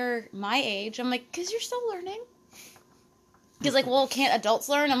works when you're my age." I'm like, "'Cause you're still learning." He's like, well, can't adults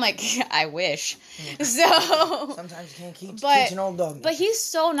learn? I'm like, I wish. So, Sometimes you can't teach an old dog. but he's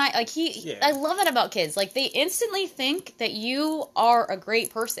so nice. Like I love that about kids. Like they instantly think that you are a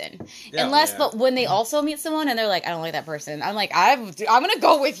great person, but when they also meet someone and they're like, I don't like that person. I'm like, I'm gonna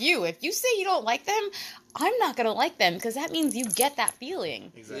go with you. If you say you don't like them, I'm not gonna like them because that means you get that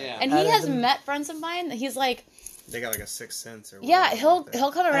feeling. Exactly. Yeah. And he has met friends of mine that he's like, They got like a sixth sense or whatever. yeah,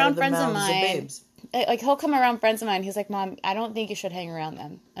 he'll come around friends of mouths mine. babes. Like he'll come around friends of mine. He's like, Mom, I don't think you should hang around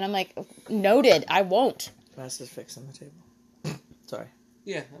them. And I'm like, noted, I won't. Master's fixing the table. Sorry.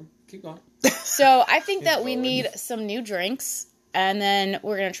 Yeah, keep going. So I think that we need some new drinks, and then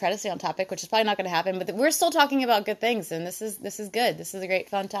we're gonna try to stay on topic, which is probably not gonna happen. But we're still talking about good things, and this is good. This is a great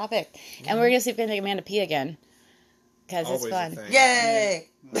fun topic, and we're gonna see if we can make Amanda pee again because it's Always fun. a thing. Yay!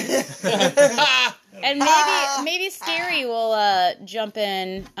 And maybe Scary will jump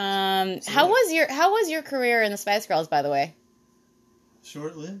in. How was your career in the Spice Girls, by the way?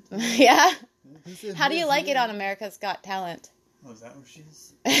 Short-lived. Yeah. How do you like it on America's Got Talent? Oh, is that where she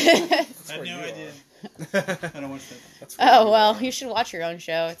is? Oh I had no idea. I don't watch that. well, you should watch your own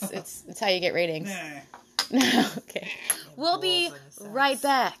show. It's how you get ratings. Nah. Okay. We'll be right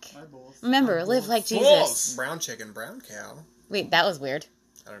back. My balls. Remember, live like Jesus. Bulls. Brown chicken, brown cow. Wait, that was weird.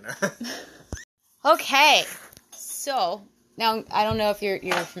 I don't know. Okay. So, now I don't know if you're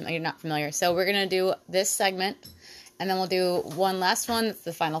not familiar. So, we're going to do this segment and then we'll do one last one. It's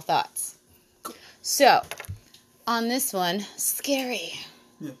the final thoughts. So, on this one, Scary.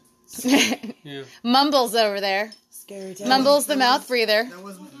 Yeah. Mumbles over there. Scary time. Mumbles the mouth breather. That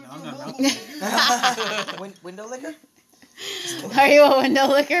wasn't. No, I'm not. Window liquor? Are you a window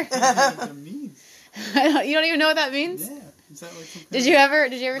licker? What that means? You don't even know what that means? Yeah. Is that like some kind Did of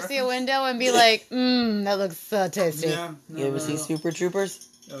you ever see a window and be like, that looks so tasty? Yeah. You ever see Super Troopers?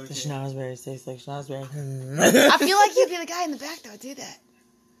 The Okay. schnozberries taste like schnozberries. I feel like you'd be the guy in the back that would do that.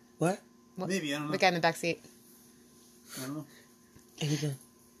 What? Maybe, I don't know. The guy in the back seat. I don't know. Anything.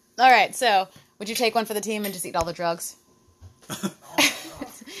 All right, so would you take one for the team and just eat all the drugs?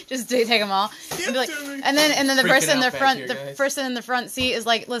 Just take them all, and, be like, and then the Freaking person in out the back front, here, the guys. person in the front seat is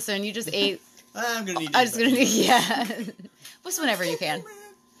like, listen, you just ate. I'm gonna need. I'm just gonna need, yeah. Just whenever you can.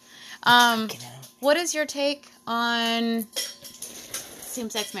 What is your take on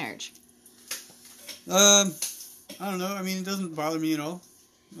same-sex marriage? I don't know. I mean, it doesn't bother me at all.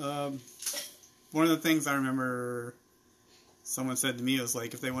 One of the things I remember someone said to me was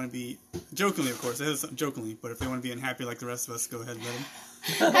like, if they want to be, jokingly, of course, they said something jokingly, but if they want to be unhappy like the rest of us, go ahead and let them.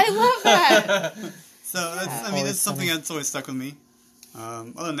 I love that. So that's, I mean, that's something that's always stuck with me.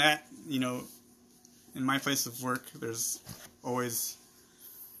 Other than that, you know, in my place of work, there's always,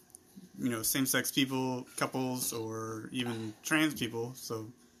 you know, same-sex people, couples, or even trans people. So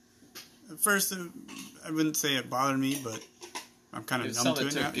at first, I wouldn't say it bothered me, but I'm kind of It's numb to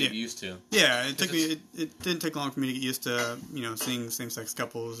something it now. to get used to. Yeah, it took me. It didn't take long for me to get used to, you know, seeing same-sex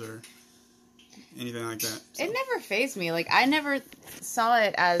couples or anything like that. So. It never fazed me. Like, I never saw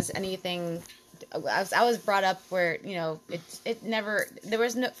it as anything. I was brought up where, you know, it never, there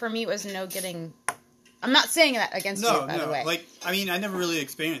was no, for me, it was no getting, I'm not saying that against you, by the way. Like, I mean, I never really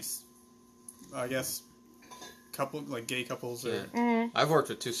experienced, I guess, gay couples or... Mm-hmm. I've worked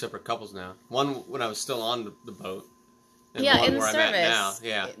with two separate couples now. One when I was still on the boat. And Yeah, one in the where I'm at now. service.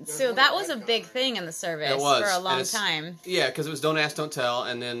 Yeah. So that was a big thing in the service It was. for a And long it's- time. Yeah, because it was don't ask, don't tell,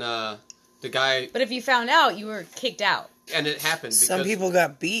 and then the guy, But if you found out, you were kicked out. and it happened because Some people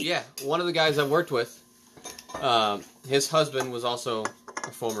got beat. yeah, one of the guys I worked with, his husband was also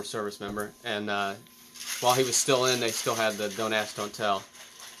a former service member, and while he was still in, they still had the don't ask, don't tell,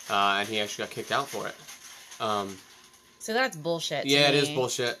 and he actually got kicked out for it. So that's bullshit. Yeah, to it is me.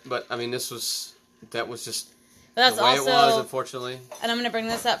 bullshit, but I mean, that was just But that's the way also, it was, unfortunately. and I'm going to bring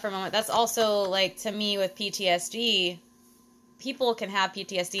this up for a moment. That's also, like, to me with PTSD, people can have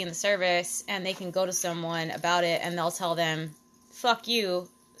PTSD in the service, and they can go to someone about it, and they'll tell them, fuck you,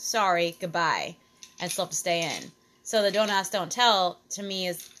 sorry, goodbye, and still have to stay in. So the don't ask, don't tell, to me,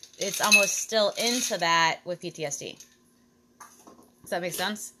 it's almost still into that with PTSD. Does that make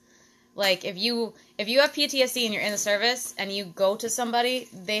sense? Like, if you have PTSD and you're in the service and you go to somebody,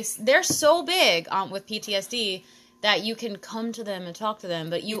 they're so big with PTSD that you can come to them and talk to them,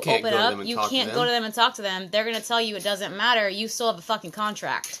 but you can't open go to up, them and you talk to can't them. go to them and talk to them. They're going to tell you it doesn't matter. You still have a fucking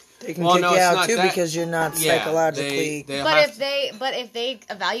contract. They can Well, kick no, you it's out not too that. because you're not Yeah, psychologically. they'll But have if they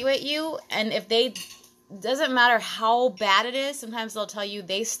evaluate you, and if they, doesn't matter how bad it is, sometimes they'll tell you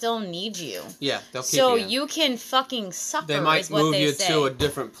they still need you. yeah, they'll keep So you. you can fucking suffer. They might is what move they you say. to a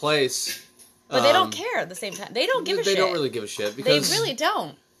different place. But they don't care at the same time. They don't give a shit. They don't really give a shit They because really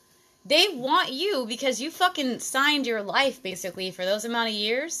don't. They want you because you fucking signed your life, basically, for those amount of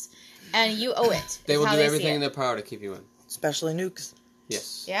years, and you owe it. They will how do see everything it. in their power to keep you in. Especially nukes.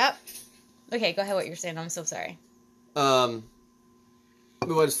 Yes. Yep. Okay, go ahead what you're saying. I'm so sorry. But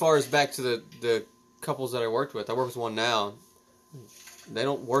as far as back to the couples that I work with one now. They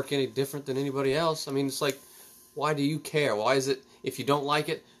don't work any different than anybody else. I mean, it's like, why do you care? Why is it, if you don't like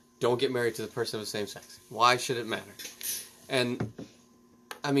it, don't get married to the person of the same sex? Why should it matter? And,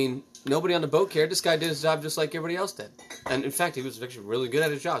 I mean, nobody on the boat cared. This guy did his job just like everybody else did. And, in fact, he was actually really good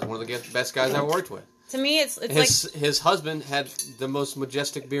at his job. He's one of the best guys I ever worked with. To me, it's His husband had the most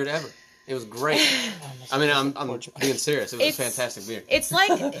majestic beard ever. It was great. I mean, I'm being serious. It was a fantastic beard. It's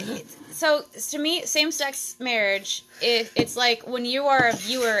like, so to me, same-sex marriage, it's like when you are a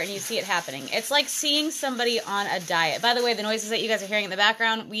viewer and you see it happening. It's like seeing somebody on a diet. By the way, the noises that you guys are hearing in the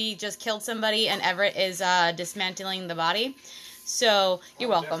background, we just killed somebody and Everett is dismantling the body. So, you're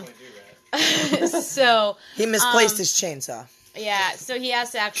welcome. So He misplaced his chainsaw. yeah, so he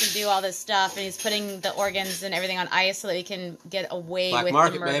has to actually do all this stuff, and he's putting the organs and everything on ice so that he can get away Black with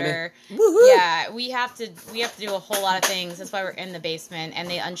market, the murder. Woohoo! Yeah, we have to do a whole lot of things. That's why we're in the basement, and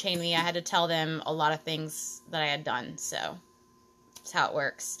they unchained me. I had to tell them a lot of things that I had done, so that's how it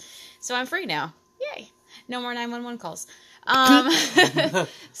works. So I'm free now. Yay. No more 911 calls.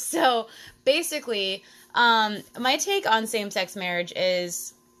 So basically, my take on same-sex marriage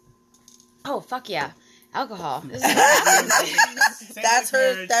is, oh, fuck yeah. Alcohol. This is That's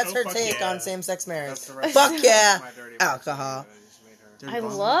her fuck take yeah. on same-sex marriage. That's the right- Fuck yeah. My dirty Alcohol. Dirty I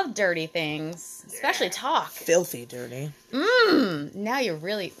bomb. love dirty things, especially talk. Filthy dirty. Now you're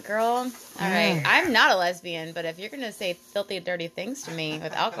really, girl. All right, I'm not a lesbian, but if you're gonna say filthy, dirty things to me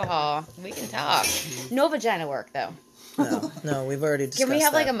with alcohol, we can talk. No vagina work though. No, we've already discussed Can we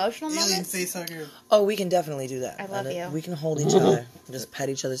have that. like emotional Alien moments? face hugger. Oh, we can definitely do that. I love you. We can hold each other and just pet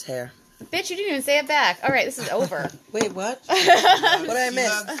each other's hair. Bitch, you didn't even say it back. All right, this is over. Wait, what? What did I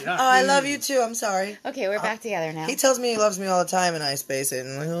miss? Yeah. Oh, I love you too. I'm sorry. Okay, we're back together now. He tells me he loves me all the time, and I space it.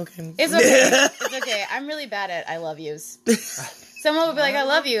 And I'm like, okay. It's okay. It's okay. I'm really bad at I love yous. Someone will be like, I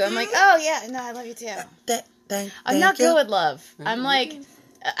love you. I'm like, oh yeah, no, I love you too. I'm not good with love. I'm like,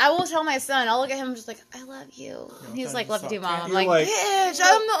 I will tell my son. I'll look at him just like, I love you. And he's like, love you too, mom. I'm You're like, like- bitch, you're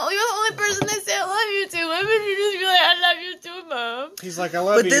the only person that say I love you to. Why would you just be like, I love you too, mom? He's like, I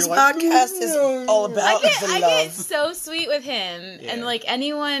love But you. this You're like, podcast is all about the I love. get so sweet with him, Yeah. and like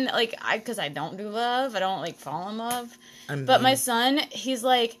anyone, like because I don't do love, I don't like fall in love. I'm But my son, he's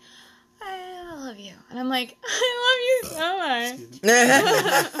like, I love you, and I'm like, I love you so much.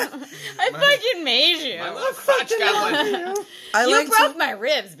 I fucking made you. My little crotch goblin. I You like broke to my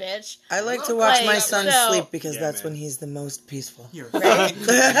ribs, bitch. I like to watch Like, my son so- sleep because Yeah, that's man. when he's the most peaceful. You're Right?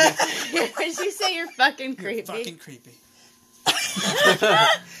 Did you say you're fucking creepy? fucking creepy.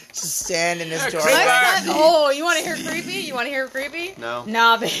 Just stand in his door. creepy. My son, oh, you want to hear creepy? You want to hear creepy? No.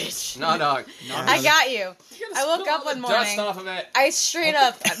 Nah, bitch. No, dog. I got you. I woke up one morning. Dust off of it. I straight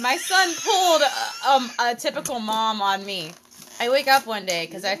up, my son pulled a typical mom on me. I wake up one day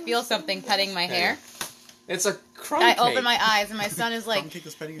because I feel something petting my hair. It's a crumb I cake. open my eyes and my son is like, Crumb cake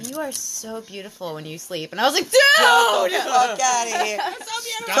was petting you. you are so beautiful when you sleep. And I was like, dude! Fuck out of here. I'm so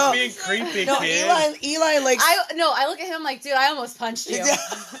beautiful. Stop being creepy, No, kid. Eli likes. I look at him like, dude, I almost punched you.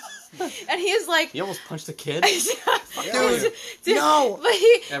 And he's like, You almost punched a kid? dude, No. But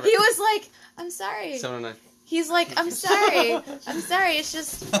he Ever. was like, I'm sorry. 709. He's like, I'm sorry. I'm sorry. It's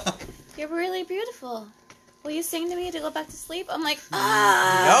just, you're really beautiful. Will you sing to me to go back to sleep? I'm like,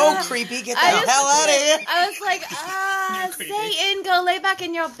 No, creepy, get the I hell just- out of here. I was like, Satan, go lay back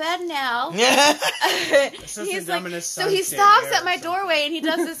in your bed now. is He's the like, dumbest so he son stops thing at my ever. doorway and he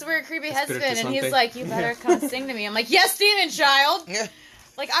does this weird creepy head Espiritu spin and he's Santo. like, you better come sing to me. I'm like, yes, demon child. Yeah.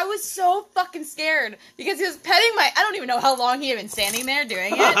 Like, I was so fucking scared because he was petting my, I don't even know how long he had been standing there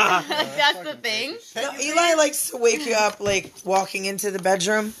doing it. Like, that's the thing. No, Eli likes to wake you up, like, walking into the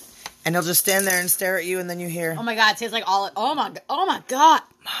bedroom, and he'll just stand there and stare at you, and then you hear, Oh my god, it tastes like all, oh my god.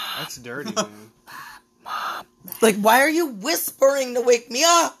 That's dirty, man. like, why are you whispering to wake me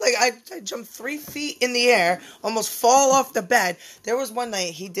up? Like, I jumped 3 feet in the air, almost fall off the bed. There was one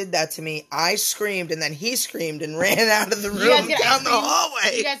night he did that to me. I screamed, and then he screamed and ran out of the You guys room get down ice the cream?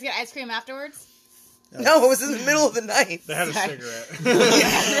 hallway. You guys get ice cream afterwards? No, it was in the middle of the night. They had a Sorry.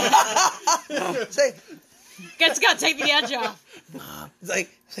 cigarette. It's like, Guys gotta take the edge off. it's like,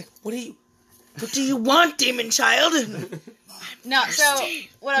 what do you want, demon child? No, so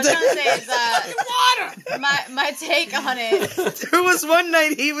what I was trying to say is my take on it. There was one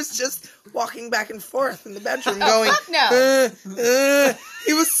night he was just walking back and forth in the bedroom going, fuck no.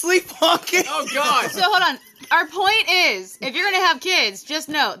 he was sleepwalking. Oh, God. So hold on. our point is, if you're gonna have kids, just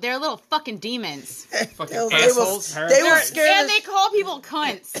know they're little fucking demons. Fucking They will assholes. scare And they call people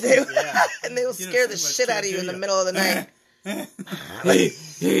cunts. and they will scare the shit out of you in the middle of the night.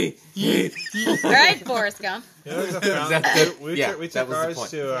 Right, Forrest Gump. Yeah, there's a fountain. We that took was the ours point.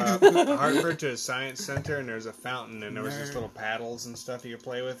 to Hartford to a science center, and there's a fountain, and there was just little paddles and stuff you could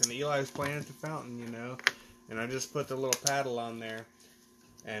play with, and Eli was playing at the fountain, you know, and I just put the little paddle on there,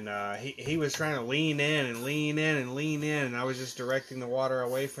 and he was trying to lean in, and I was just directing the water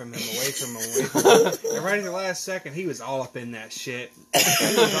away from him, and right at the last second, he was all up in that shit.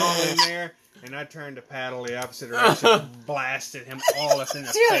 He was all in there. And I turned the paddle the opposite direction and blasted him all up in the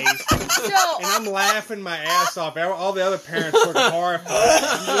face. So And I'm laughing my ass off. All the other parents were horrified.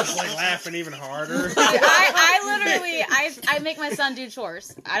 I'm just like laughing even harder. I literally I make my son do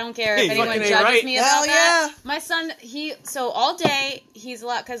chores. I don't care if anyone fucking judges right. me about Hell that. yeah. My son, so all day he's a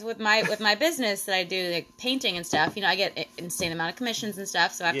lot because with my business that I do like painting and stuff. You know, I get an insane amount of commissions and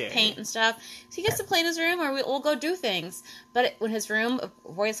stuff, so I have to paint and stuff. So he gets to play in his room, or we'll go do things. But when his room,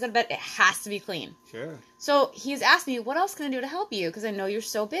 before he goes to bed, it has to be clean. Sure. So he's asked me, what else can I do to help you? Because I know you're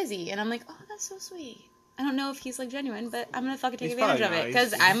so busy. And I'm like, oh, that's so sweet. I don't know if he's like genuine, but I'm going to fucking take He's advantage of probably it. not.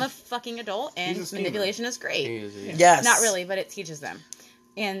 Because I'm a fucking adult and he's a schemer. manipulation is great. Yes. Not really, but it teaches them.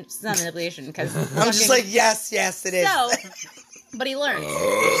 And it's not manipulation because I'm just like, yes, it is. So, but he learns.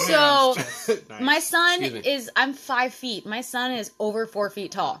 So Nice. my son Excuse me. I'm 5 feet. My son is over 4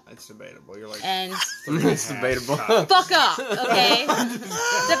 feet tall. That's debatable. You're like, And It's debatable. fuck off, okay?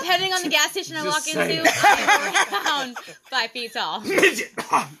 Depending on the gas station I walk into, I'm around 5 feet tall.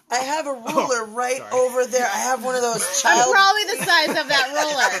 I have a ruler right over there. I have one of those I'm child. probably the size of that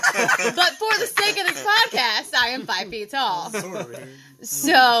ruler. But for the sake of this podcast, I am 5 feet tall.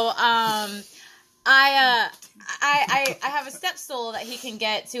 So, I have a step stool that he can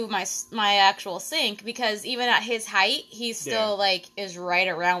get to my actual sink because even at his height, he still like is right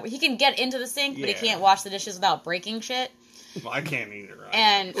around. He can get into the sink, but he Yeah. can't wash the dishes without breaking shit. well, I can't eat it right.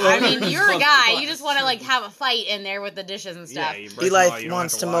 And I mean, you're a guy. You just want to like have a fight in there with the dishes and stuff. yeah, you break them all, Eli you don't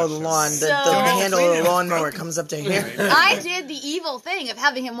wants have to mow wash the them. lawn. The So- handle of the lawnmower comes up to here. I did the evil thing of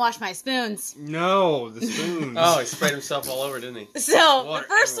having him wash my spoons. No, the spoons. Oh, he sprayed himself all over, didn't he? So Water the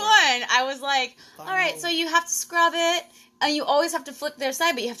first everywhere. one, I was like, all right, so you have to scrub it, and you always have to flip their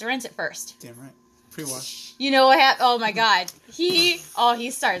side, but you have to rinse it first. Damn right. Pre-wash. You know what happened? Oh my god. He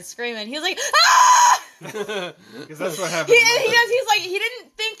started screaming. He was like, ah! Because that's what happens. He's like, he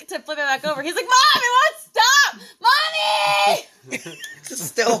didn't think to flip it back over. He's like, Mom, it won't stop! Mommy!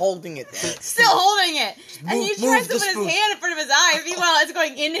 Still holding it there. Still holding it. And he Move tries to the put his spoon. hand in front of his eyes. Meanwhile, it's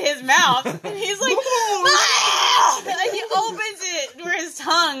going into his mouth. And he's like, ah! And he opens it where his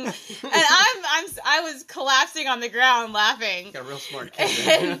tongue. And I was collapsing on the ground laughing. Got a real smart kid.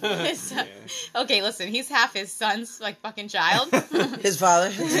 And his son- okay, listen, he's half his son's like fucking child. His father.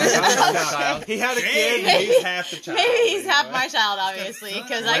 He had a kid, and he's half the child. Maybe he's half my child, obviously,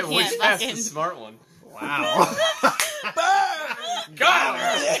 because I Which can't half's fucking. the smart one? Wow.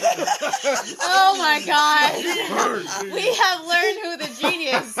 Oh my god. We have learned who the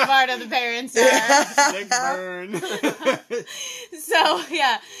genius part of the parents are. Big burn. So,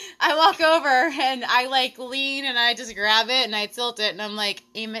 yeah, I walk over and I like lean and I just grab it and I tilt it and I'm like,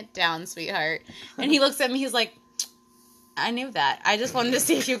 aim it down, sweetheart. And he looks at me, he's like, I knew that. I just wanted to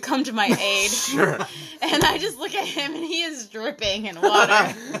see if you'd come to my aid. Sure. And I just look at him and he is dripping in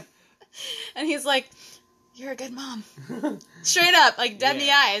water. And he's like, you're a good mom. Straight up, like dead in the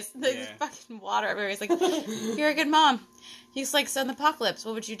eyes. There's Yeah. fucking water everywhere. He's like, you're a good mom. He's like, so in the apocalypse,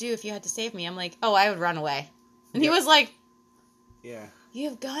 what would you do if you had to save me? I'm like, oh, I would run away. And he was like, Yeah. you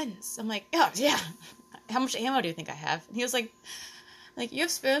have guns. I'm like, oh, yeah. How much ammo do you think I have? And he was like, you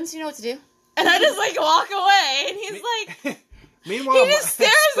have spoons? You know what to do? And I just, like, walk away. And he's like, Meanwhile, he just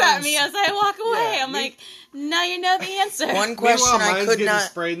stares at me as I walk away. Yeah, I'm like, now you know the answer. One question Meanwhile, I mine's could getting not.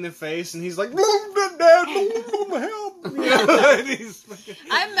 sprayed in the face, and he's like, Dad, help. You know, and he's fucking-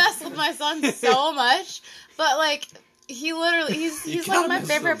 I mess with my son so much. But, like, he literally, he's like my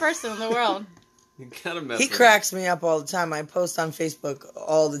favorite person in the world. You gotta mess He with cracks me up all the time. I post on Facebook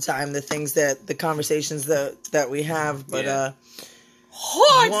all the time the conversations that we have. But Yeah.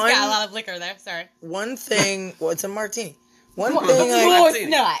 Oh, I just One- got a lot of liquor there. Sorry. one thing, well, it's a martini. One No, thing it's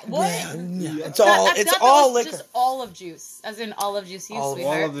not. What? it's all liquor. Just olive juice, as in olive juice, you all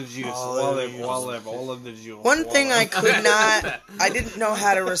sweetheart. of the juice. All of the juice. One thing I could not, I didn't know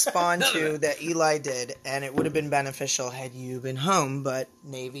how to respond to that Eli did, and it would have been beneficial had you been home, but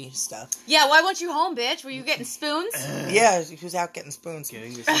Navy stuff. Yeah, why weren't you home, bitch? Were you getting spoons? Yeah, he was out getting spoons.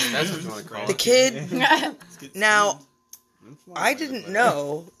 That's what you want to call The it. kid, now, I didn't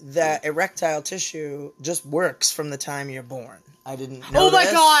know that erectile tissue just works from the time you're born. I didn't know Oh my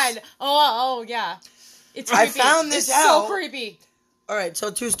this. god! Oh yeah. It's creepy. I found this it's out. so creepy. All right,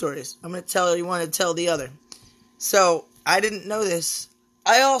 so 2 stories. I'm going to tell you one and tell the other. So, I didn't know this.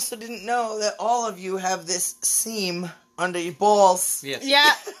 I also didn't know that all of you have this seam under your balls. Yes.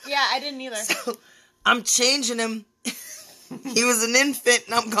 Yeah, I didn't either. So, I'm changing him. He was an infant,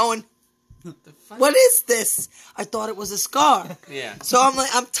 and I'm going, what is this? I thought it was a scar. Yeah. So I'm like,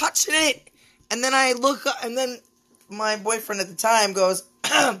 I'm touching it, and then I look up, and then my boyfriend at the time goes,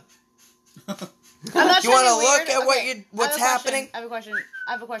 I'm not you trying want to be look weird. at what's happening? I have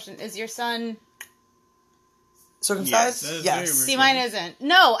a question. Is your son... Circumcised? Yes, that is Yes. very See, mine isn't.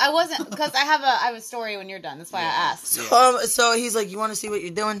 No, I wasn't, because I have a story when you're done. That's why I asked. So he's like, you want to see what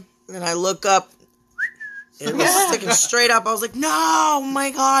you're doing? And then I look up. It was sticking straight up. I was like, no, oh my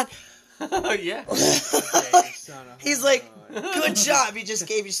God. Yeah. He's like, good job. You just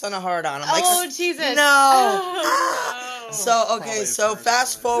gave your son a hard on. I'm like, Oh, Jesus. no. So, okay, so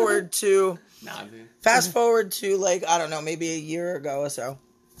fast forward to like, I don't know, maybe a year ago or so.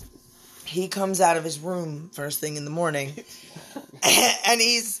 He comes out of his room first thing in the morning, and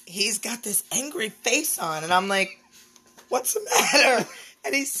he's got this angry face on, and I'm like, what's the matter?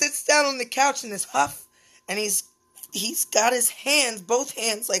 And he sits down on the couch in this huff, and he's got his hands, both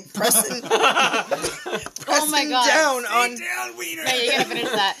hands, like pressing Oh my God. down on Yeah, you gotta finish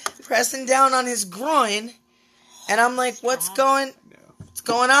that. pressing down on his groin, and I'm like, what's going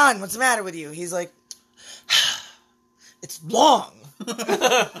on? What's the matter with you? He's like, it's long.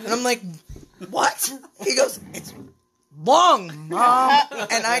 And I'm like, what? He goes, it's long, Mom.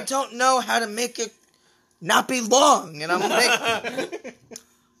 And I don't know how to make it not be long. And I'm like,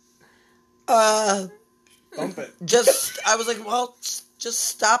 Bump it. I was like, well, just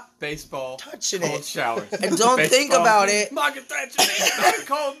stop Baseball. touching Cold it. showers. And don't think about it. Market Thatcher.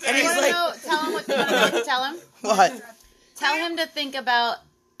 Cold And day. he's You like, wanna tell him what you want to tell him? what? Tell him to think about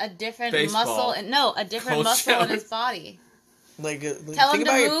a different Baseball. muscle, a different Cold muscle in showers. his body. Like, Tell him think to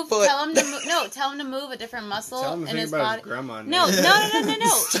about your move. foot. Tell him to move. No, tell him to move a different muscle Tell him to in think his about body. his grandma. No.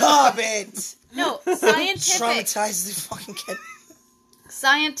 Stop it. No, scientific. Traumatize the fucking kid.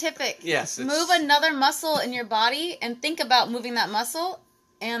 Scientific. Yes. it's- Move another muscle in your body and think about moving that muscle,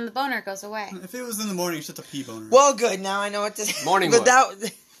 and the boner goes away. If it was in the morning, it's just a pee boner. Well, good. Now I know what to Morning wood. without.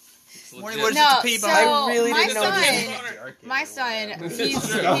 it's Morning legit. wood. No, just a pee so boner. I really my didn't know son, my son,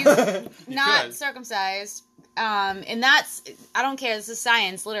 he's not could. circumcised, and that's, I don't care. This is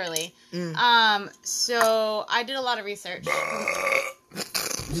science, literally. So I did a lot of research.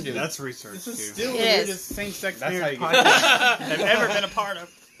 Yeah, that's research This is too. still It the is. weirdest same-sex That's marriage how you get podcast I've ever been a part of.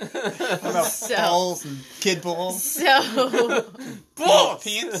 About So- balls and kid balls. So Balls!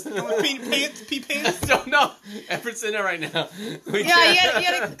 Pants? Pee pants? Don't know. Everett's in it right now. We yeah, you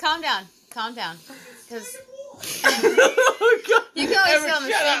gotta calm down, because you can always sit on the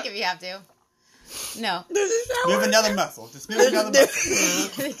Shut sink up. if you have to. No, Move another muscle. Just move another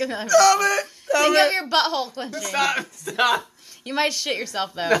muscle. think of another- Stop it. think of your butthole clenching. Stop. You might shit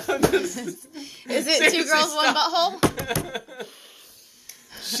yourself though. Is it Seriously, two girls, one stop. butthole?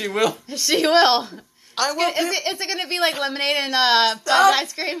 She will. She will. I will. Is it gonna be like lemonade and fudge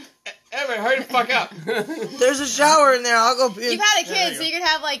ice cream? Everett, hurry the fuck up. There's a shower in there. I'll go pee. You've had a There kid, you so go. you could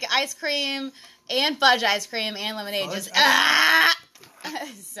have like ice cream and fudge ice cream and lemonade. Fudge Just ice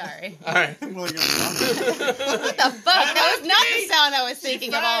sorry. All right. I'm really gonna What the fuck? That was not the sound I was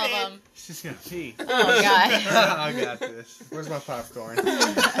thinking of all of them. She's gonna pee. Oh god. I got this. Where's my popcorn? You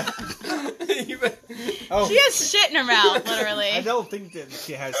bet- Oh, She has shit in her mouth, literally. I don't think that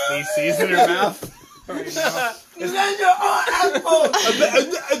she has feces in her mouth right now. Apple.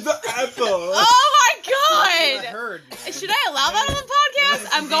 Oh my I god! heard. Should I allow that on the podcast?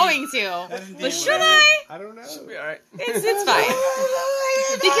 I'm going to. indeed But should what I? I don't know. Be all right. It's fine.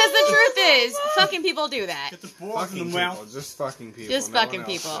 Because the truth is, fucking people do that. Get the balls Fucking in the people. mouth. Just fucking people. Just No one fucking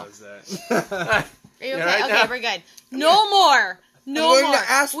else people. does that. Are you Yeah, okay? right Okay, now. we're good. No more. No I'm more. going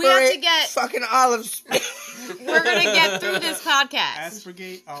to aspirate We have to get. fucking olives. We're gonna get through this podcast.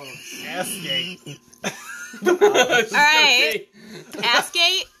 Aspirate olives. Assgate. All right.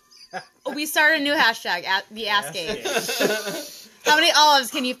 Assgate. We started a new hashtag. The Assgate. How many olives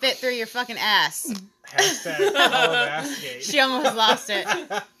can you fit through your fucking ass? Hashtag olive assgate. She almost lost it. All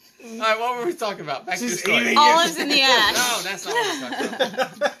right, what were we talking about? Back to the She's story. eating Olives in the ass. No, that's not what we're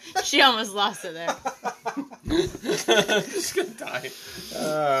talking about. She almost lost it there. She's gonna die.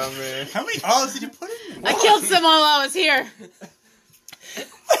 Oh man. How many olives did you put in there? I killed someone while I was here.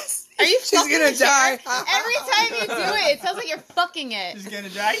 Are you She's fucking gonna the chair? die. Every time you do it, it sounds like you're fucking it. She's gonna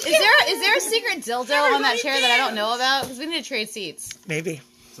die. Is there a secret dildo on that chair that I don't know about? Because we need to trade seats. Maybe.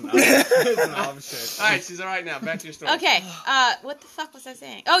 It's an opposite. All right, she's all right now. Back to your story. Okay. What the fuck was I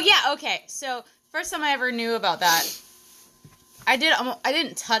saying? Oh yeah. Okay. So first time I ever knew about that, I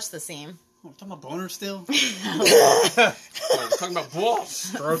didn't touch the seam. Oh, I'm talking about boner still. Oh, we're talking about balls.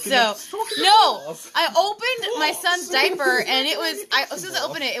 Stroking So it. no, I opened my son's diaper and it was. As soon as I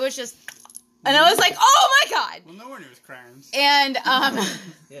opened it, it was just, and I was like, oh my god. Well, no one knew it was crimes. And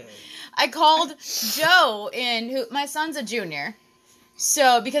I called Joe who my son's a junior.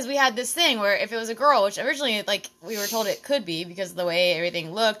 So, because we had this thing where if it was a girl, which originally, like, we were told it could be because of the way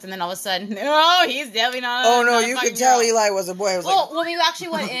everything looked, and then all of a sudden, oh, he's definitely not Oh no, not a you fucking could tell girl. Eli was a boy. I was Well, when we actually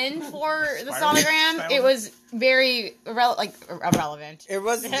went in for the sonogram, it was very irrelevant. it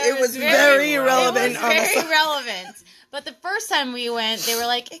was very very irrelevant. It was very relevant. But the first time we went, they were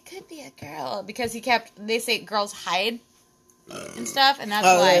like, it could be a girl. Because they say girls hide and stuff, and that's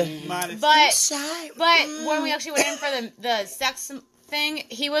why. But when we actually went in for the sex thing,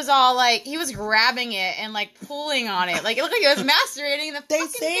 he was all like, he was grabbing it and like pulling on it. Like, it looked like he was masturbating the They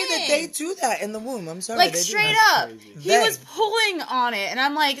fucking say that thing. they do that in the womb. I'm sorry. Like, they do. straight up. He They. was pulling on it, and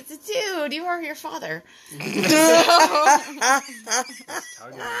I'm like, dude, you are your father.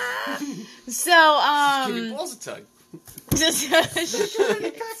 So, Give me balls a tug. just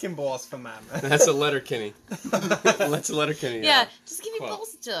Cock and balls for mama. That's a letter, Kenny. That's a letter, Kenny. yeah, just give me Quote.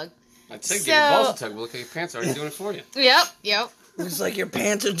 balls a tug. I'd say give So- me balls a tug, but look at your pants. Already doing it for you. Yep. It's like your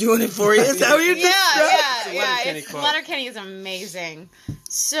pants are doing it for you. Is that what you Yeah, described? yeah. Letterkenny It's, quote. Letterkenny is amazing.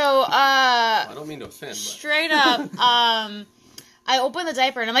 So, I don't mean to offend, but straight up, I opened the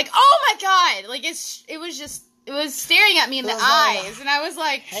diaper and I'm like, oh my god! Like, it was staring at me in the eyes, and I was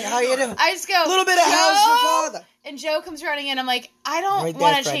like, Hey, how you doing? I just go, A little bit of Joe? how's your father? And Joe comes running in. I'm like, I don't Right there,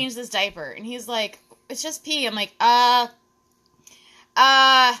 want to Fred. change this diaper. And he's like, it's just pee. I'm like,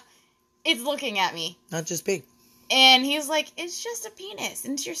 it's looking at me. Not just pee. And he's like, it's just a penis,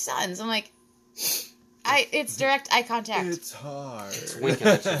 and it's your son's. I'm like, it's direct eye contact. It's hard. winking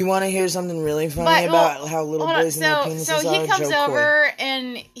at you. You want to hear something really funny But, about how little Hold on. boys and their penises So are? he comes Joe Coy. over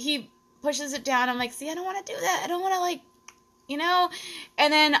and he pushes it down. I'm like, see, I don't want to do that. I don't want to, like, you know?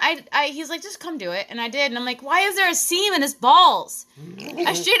 And then he's like, just come do it. And I did. And I'm like, why is there a seam in his balls?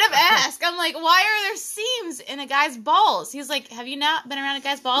 I straight up ask. I'm like, why are there seams in a guy's balls? He's like, have you not been around a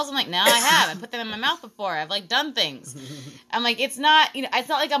guy's balls? I'm like, no, I have. I put them in my mouth before. I've, like, done things. I'm like, it's not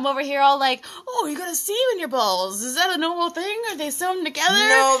like I'm over here all like, oh, you got a seam in your balls. Is that a normal thing? Are they sewn together?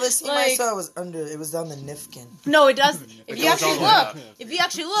 No, the seam I Like- saw was it was on the nifkin. No, it does. If you goes actually all the way look, up. if you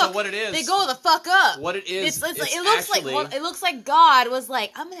actually look, So what it is- they go the fuck up. What it is, It's it's it looks actually- like it looks like God was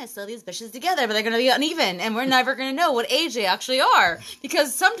like, I'm gonna sew these bitches together, but they're gonna be uneven, and we're never gonna know what age they actually are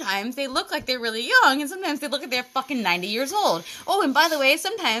because sometimes they look like they're really young, and sometimes they look like they're fucking 90 years old. Oh, and by the way,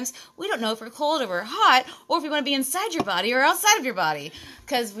 sometimes we don't know if we're cold or we're hot, or if we want to be inside your body or outside of your body,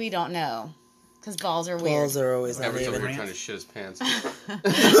 because we don't know. Because balls are weird. Balls are always Never thought we uneven. were trying to shit his pants.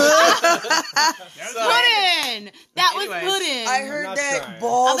 Puddin'! That was Anyways, Puddin'. I heard not that trying.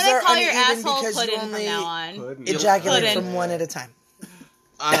 balls I'm gonna are call your uneven asshole because you Puddin' from only now on. Puddin'. ejaculate Puddin'. from one at a time.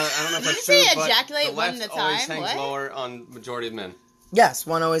 I don't know if that's Did you true, say but ejaculate the one left at a always time? hangs What? lower on majority of men. Yes,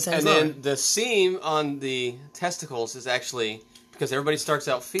 one always hangs And lower. then the seam on the testicles is actually, because everybody starts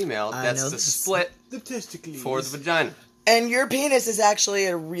out female, I that's know the this. split The testicles. for the vagina. And your penis is actually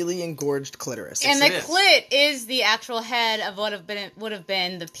a really engorged clitoris. And Yes, the it is. clit is the actual head of what would have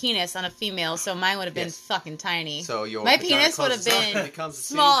been the penis on a female, so mine would have been Yes. fucking tiny. So your my vagina penis would have closes up and been becomes the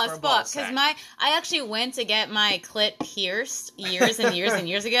seam small for as a ball fuck. Because sack. I actually went to get my clit pierced years and years and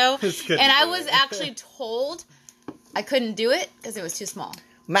years ago, This couldn't and I be was it. actually told I couldn't do it because it was too small.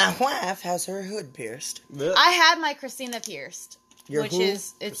 My wife has her hood pierced. I had my Christina pierced, Your which who?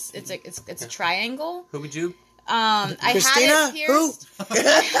 is it's a triangle. Who would you? I Christina? had it pierced. Who?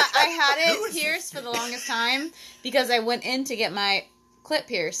 I had it pierced for the longest time because I went in to get my clit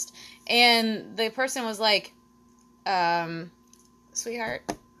pierced, and the person was like, "Sweetheart,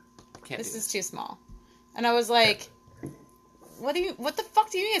 Can't this do is too small," and I was like, "What the fuck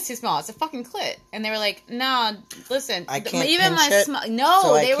do you mean it's too small? It's a fucking clit." And they were like, "No, listen, I can't even my pinch it, no,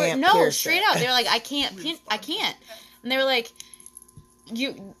 so I they were can't no pierce straight it." out. They were like, I can't, and they were like.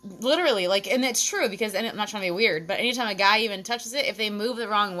 You literally like, and it's true because, and I'm not trying to be weird, but anytime a guy even touches it, if they move the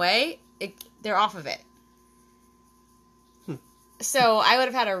wrong way, they're off of it. So I would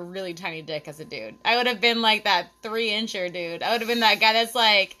have had a really tiny dick as a dude. I would have been like that 3-incher dude. I would have been that guy that's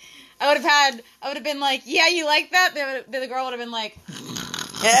like, I would have been like, yeah, you like that? The girl would have been like,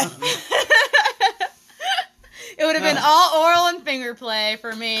 it It would have been all oral and finger play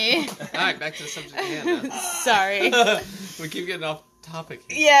for me. All right, back to the subject at hand. Now. Sorry. We keep getting off topic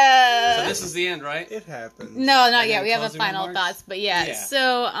here. Yeah. So this is the end, right? It happens. No, not And yet. then We have a closing final remarks? thoughts, but yeah. Yeah.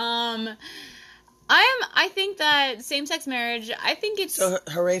 So, I think that same-sex marriage, I think it's... So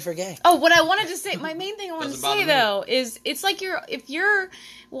hooray for gay. Oh, what I wanted to say, my main thing I wanted to Doesn't bother say, me. though, is it's like if you're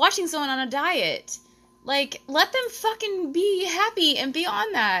watching someone on a diet, like, let them fucking be happy and be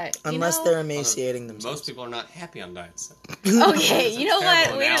on that. Unless you know? they're emaciating themselves. Most people are not happy on diets. Okay, you know what?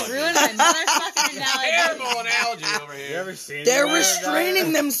 Terrible Way to analogy. ruin another fucking analogy. Terrible analogy over You here. ever seen They're anybody restraining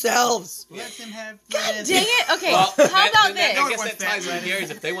die? themselves. Let them have Dang it. Okay, Well, how about I this? guess that ties into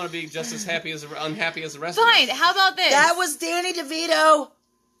Gary's. If they want to be just as happy as unhappy as the rest of Fine, us. how about this? That was Danny DeVito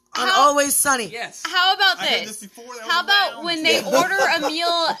on How- Always Sunny. Yes. How about I heard this this? before. That How was about around. when they order a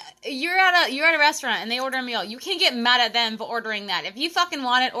meal? You're at a restaurant and they order a meal. You can't get mad at them for ordering that. If you fucking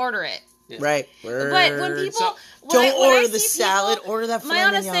want it, order it. Right. But when people So- when Don't when order the see salad, people- order that My filet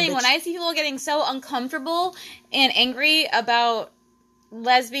honest mignon, thing, when bitch. I see people getting so uncomfortable and angry about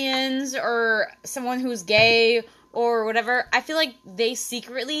lesbians or someone who's gay or whatever, I feel like they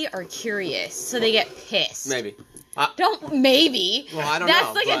secretly are curious, so they get pissed. Maybe. Don't maybe. Well, I don't That's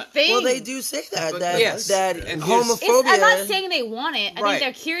know, like a but- thing. Well, they do say that. But That, yes, that and here's- homophobia. I'm not saying they want it. I Right.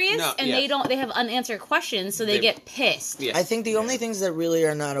 think they're curious No, and yes. they have unanswered questions, so they They- get pissed. Yeah. I think the only things that really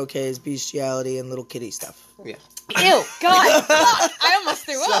are not okay is bestiality and little kitty stuff. Yeah. Ew, God, fuck, I almost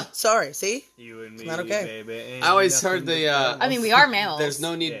threw up. Sorry, see? You and me, not okay. baby. ain't I always nothing heard the, but I mean, we are mammals. There's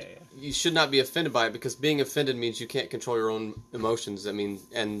no need. Yeah, yeah. You should not be offended by it because being offended means you can't control your own emotions. I mean,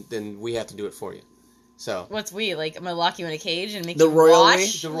 and then we have to do it for you. So What's we? Like, I'm gonna lock you in a cage and make The you royal watch we?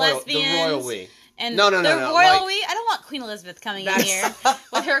 the lesbians. royal we. And No, no, no, the no, royal like- we? I don't want Queen Elizabeth coming in That's- here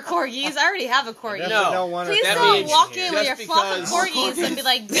with her corgis. I already have a corgi. Definitely No. don't want her Please That don't means walk in with just your flock of because- corgis and be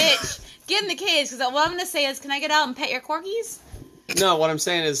like, bitch, get in the cage. Because what I'm gonna say is, can I get out and pet your corgis? No, what I'm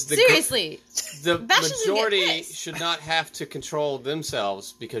saying is Seriously. the Bastards would get majority pissed. should not have to control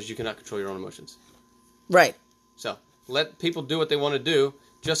themselves because you cannot control your own emotions. Right. So let people do what they want to do.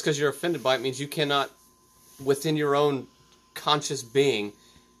 Just because you're offended by it means you cannot, within your own conscious being,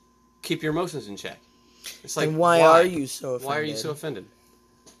 keep your emotions in check. It's like, And why are you so offended? Why are you so offended?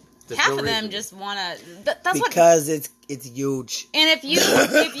 There's Half no of them reason. just wanna. That's what. Because it's huge. And if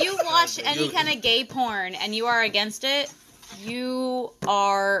you watch any kind of gay porn and you are against it, you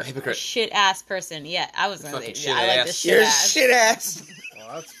are A hypocrite. a shit ass person. Yeah, I was gonna Fucking say shit I like ass. the shit You're ass. shit ass.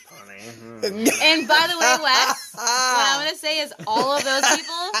 Oh, that's funny. And by the way, Wes, what I'm gonna say is all of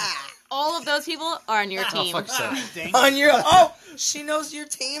those people are on your Oh, team. fuck yourself. On your she knows your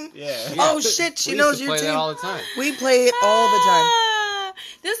team. Yeah. Oh shit, she We knows used to your play team. that all the time. We play it all the time. Ah,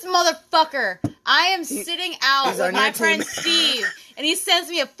 this motherfucker. I am sitting out he's with on my your friend team. Steve, and he sends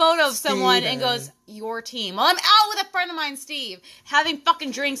me a photo of someone and Steven. goes, "Your team." Well, I'm out with a friend of mine, Steve, having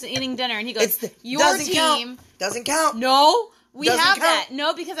fucking drinks and eating dinner, and he goes, "Your doesn't team." count. Doesn't count. No, we Doesn't have count. that.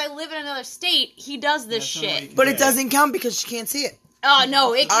 No, because I live in another state. He does this That's not shit. like- But it doesn't count because she can't see it. Oh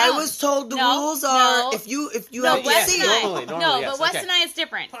no, it counts. I was told the No, rules are no. if you No, have Wes to see and I. it. Normally, no, yes, but Wes okay. and I is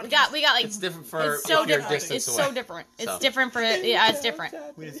different. We got like. It's different for It's so if you're different. distance It's away. so different. It's So. different for yeah. It's different.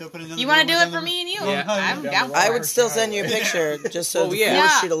 We just open another You want to door do it down for the- me and you? Yeah. I'm down for I it. would still send you a picture just so Well, to yeah.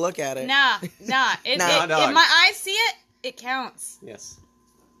 force Nah. you to look at it. Nah. Nah, If my eyes see it, it counts. Yes.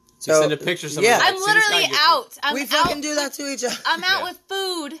 So, You send a picture of somebody. yeah. I'm as soon as literally I get out. I'm we out. fucking do that to each other. I'm out Yeah. with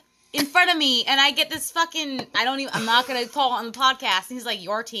food in front of me, and I get this fucking. I'm not gonna call on the podcast. And he's like,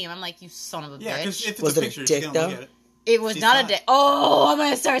 "Your team." I'm like, "You son of a Yeah, because bitch." if it's Was a it a picture, dick, she can't though? look at it. It was She's not a hot. dick. Oh, I'm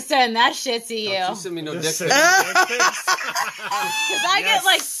gonna start sending that shit to you. Don't you send me no dick Just pics. send dick pics. Because I get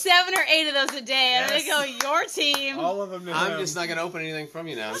like 7 or 8 of those a day, and Yes. they go, "Your team." All of them to I'm him. just not gonna open anything from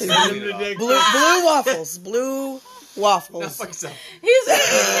you now. Send him the dick Blue pics. waffles. Blue No, waffles. fuck yourself. He's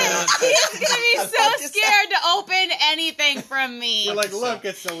gonna be so scared to open anything from me. You're like, look,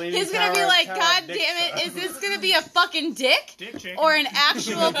 it's the leaning He's gonna be tower like, of God dick damn it, stuff." is this gonna be a fucking dick? Dick chick. Or an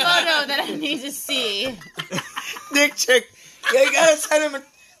actual photo that I need to see? Dick chick. Yeah, you gotta send him.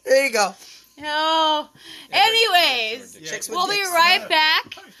 There you go. No. Anyways, Chicks with we'll be dicks. right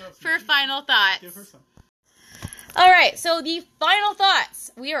back for final thoughts. Give her some. Alright, so the final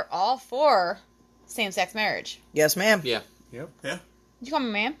thoughts. We are all for same-sex marriage. Yes, ma'am. Yeah. Yeah. Did you call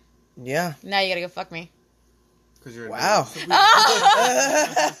me ma'am? Yeah. Now you gotta go fuck me. Because you're a Wow.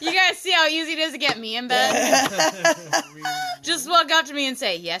 You guys see how easy it is to get me in bed? Just walk up to me and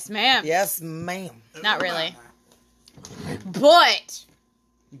say, yes, ma'am. Yes, ma'am. Not really. But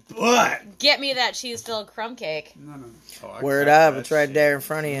But get me that cheese-filled crumb cake. No. Word up. It's right there in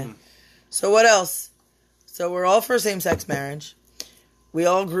front of you. So what else? So we're all for same-sex marriage. We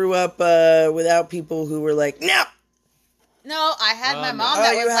all grew up without people who were like, no. No, I had my mom Oh,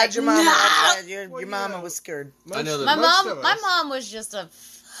 that you was had like, your mama. no. Your mama was scared. I know that My most of my us- mom was just a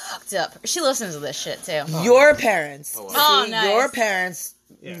fucked up. She listens to this shit too. Your parents. Oh, wow. Oh, See, nice. your parents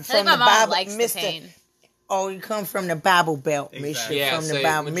Yeah. I think from my the mom Bible, likes the Mr. pain. Oh, you come from the Bible Belt, Exactly. Mister. Yeah, From the say,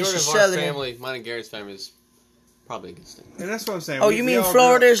 Bible, majority Mr. of our Southern. family, mine and Gary's family, is probably against it. And that's what I'm saying. Oh, We- you we mean all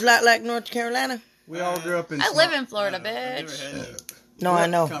Florida grew is like North Carolina? up- We all grew up in. I small- live in Florida, I've never bitch. had No, I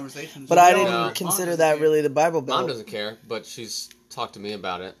know. conversations. But I No. didn't Mom consider doesn't that care. really the Bible Mom Belt. doesn't care, but she's talked to me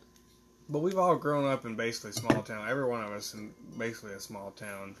about it. But we've all grown up in basically small town. Every one of us in basically a small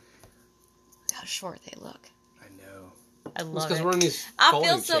town. How short they look. I know. I It's love because it. we're in these I folding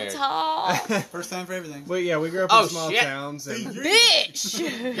feel so chairs. tall. First time for everything. But yeah, we grew up Oh, in small shit. towns, and,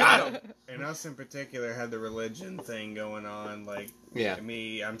 Bitch. Got him. and us in particular had the religion thing going on. Like, Yeah.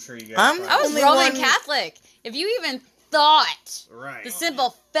 me, I'm sure you guys. I'm- probably- I was Only Roman one- Catholic. If you even thought right. the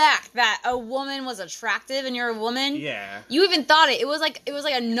simple fact that a woman was attractive and you're a woman, Yeah. you even thought it. It was like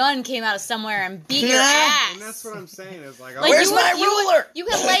a nun came out of somewhere and beat your Yeah. ass. And that's what I'm saying is like, Like, Where's you my would- you would- ruler? You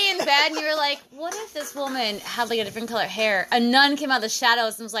could lay in bed and you were like, what if this woman had like a different color hair? A nun came out of the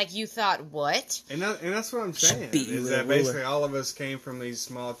shadows and was like, you thought what? and that's what I'm saying beat you is with a that ruler. basically all of us came from these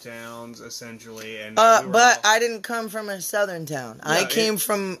small towns essentially, and we were But all- I didn't come from a southern town. I Yeah, came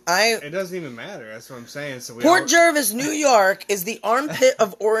from I it doesn't even matter. That's what I'm saying. So we Port all, Jervis, New York, is the armpit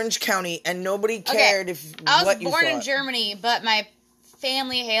of Orange County, and nobody cared if I was what you born in thought. Germany, but my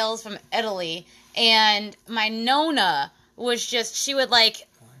family hails from Italy, and my nonna was just, she would like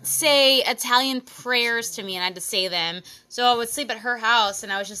say Italian prayers to me, and I had to say them. So I would sleep at her house,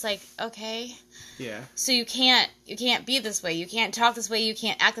 and I was just like, okay, yeah. so you can't be this way, you can't talk this way, you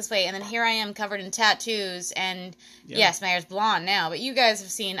can't act this way. And then here I am covered in tattoos, and yes, my hair's blonde now, but you guys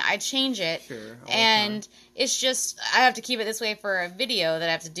have seen I change it. Sure, all the And it's just, I have to keep it this way for a video that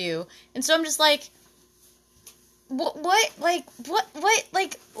I have to do. And so I'm just like, what,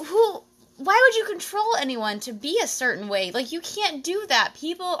 who, why would you control anyone to be a certain way? Like, you can't do that.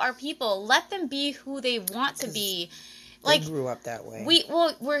 People are people. Let them be who they want to be. Like, I grew up that way.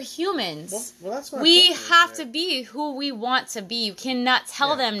 we're humans. Well, that's what We I'm saying, have is to that- be who we want to be. You cannot tell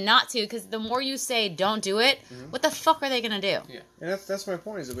Yeah. them not to, because the more you say don't do it, what the fuck are they gonna do? And that's my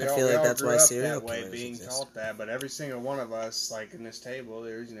point is that we I all, feel we like all that's grew why up serial that way, killers being exist. taught that. But every single one of us, like in this table,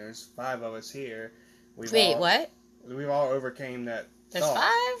 there's 5 of us here. Wait, what? We've all overcame that. There's thought. 5?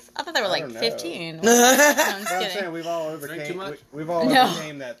 I thought there were I like don't know. 15. No, I'm just But I'm kidding. saying we've all Drink too overcame. much? We've all No.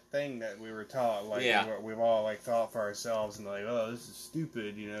 overcame that thing that we were taught. Like Yeah. we've all like thought for ourselves and like, oh, this is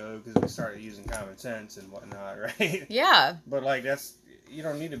stupid, because we started using common sense and whatnot, right? Yeah. But like you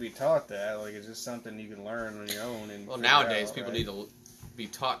don't need to be taught that. Like it's just something you can learn on your own. And Well, figure nowadays out, people right? need to be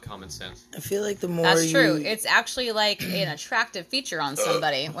taught common sense. I feel like the more That's you, true. It's actually like an attractive feature on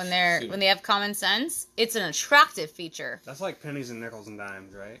somebody when they have common sense. It's an attractive feature. That's like pennies and nickels and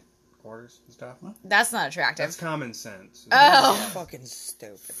dimes, right? Quarters and stuff. That's not attractive. That's common sense. Oh. fucking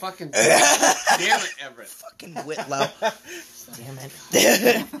stupid. Fucking damn it, Everett. Fucking Whitlow. Damn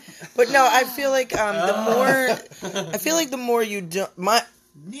it. But no, I feel like the more you don't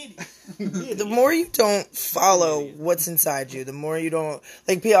the more you don't follow what's inside you, the more you don't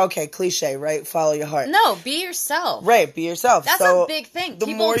okay, cliche, right? Follow your heart. No, be yourself. Right, be yourself. That's so a big thing. The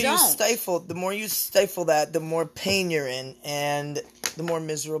People more don't. the more you stifle that, the more pain you're in, and the more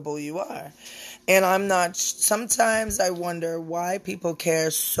miserable you are. And sometimes I wonder why people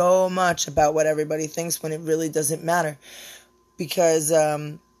care so much about what everybody thinks when it really doesn't matter. Because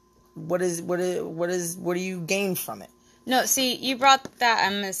what do you gain from it? No, see, you brought that.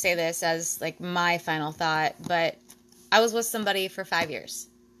 I'm going to say this as like my final thought, but I was with somebody for 5 years.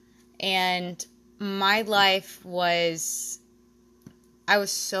 And my life I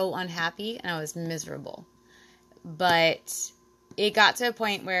was so unhappy and I was miserable. But it got to a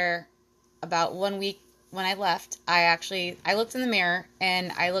point where about 1 week when I left, I looked in the mirror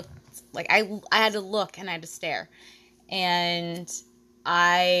and I looked like I had to look and I had to stare. And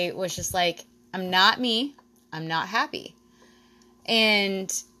I was just like, I'm not me. I'm not happy.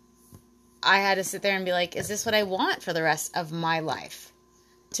 And I had to sit there and be like, is this what I want for the rest of my life?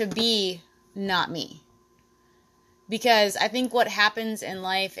 To be not me. Because I think what happens in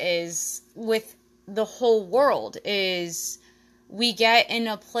life is, with the whole world, is we get in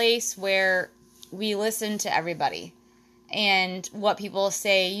a place where we listen to everybody. And what people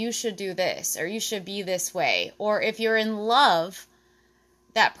say, you should do this, or you should be this way. Or if you're in love,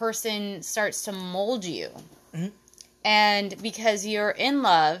 that person starts to mold you. Mm-hmm. And because you're in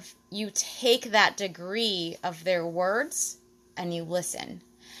love, you take that degree of their words and you listen.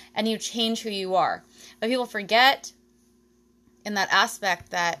 And you change who you are. But people forget in that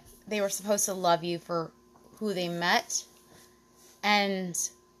aspect that they were supposed to love you for who they met, and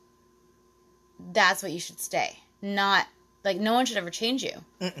that's what you should stay. Not, like, no one should ever change you.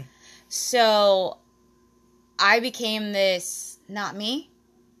 Mm-mm. So I became this, not me,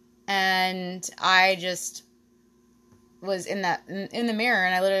 and I just was in the mirror,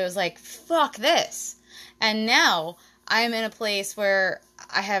 and I literally was like, fuck this. And now I'm in a place where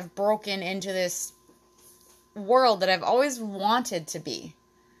I have broken into this world that I've always wanted to be,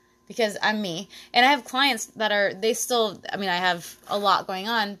 because I'm me. And I have clients that are, they still, I mean, I have a lot going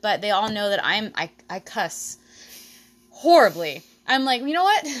on, but they all know that I cuss horribly. I'm like, you know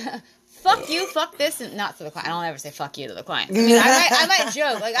what? Fuck you, fuck this, and not to the client. I don't ever say fuck you to the client. I mean, I might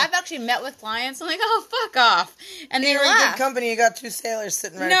joke. Like, I've actually met with clients. I'm like, oh, fuck off. And they You're laugh. in good company. You got two sailors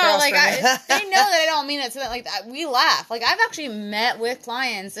sitting right no, across like, from you. they know that I don't mean it. So that, like, we laugh. Like, I've actually met with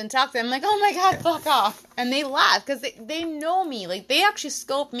clients and talked to them. I'm like, oh my God, fuck off. And they laugh because they know me. Like, they actually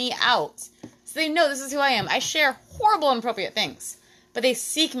scope me out. So they know this is who I am. I share horrible, inappropriate things, but they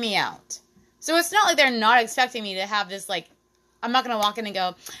seek me out. So it's not like they're not expecting me to have this, like, I'm not going to walk in and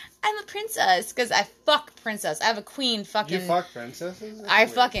go, I'm a princess, because I fuck princess. I have a queen fucking... You fuck princesses? That's I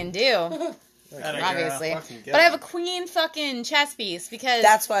weird. fucking do, obviously. But I have a queen fucking chess piece, because...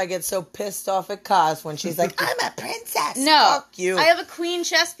 That's why I get so pissed off at Kaz when she's like, I'm a princess. No, Fuck you. I have a queen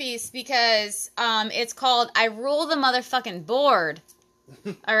chess piece because it's called I Rule the Motherfucking Board.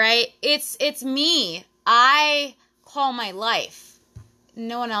 All right? It's me. I call my life.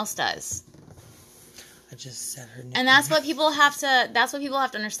 No one else does. I just said her name. And that's what people have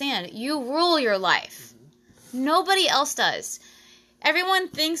to understand. You rule your life. Nobody else does. Everyone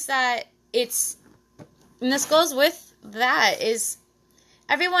thinks that it's, and this goes with that, is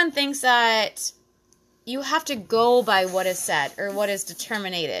everyone thinks that you have to go by what is said or what is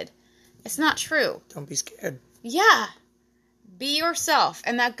determined. It's not true. Don't be scared. Yeah. Be yourself.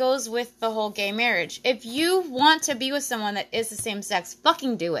 And that goes with the whole gay marriage. If you want to be with someone that is the same sex,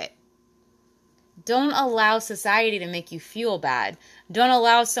 fucking do it. Don't allow society to make you feel bad. Don't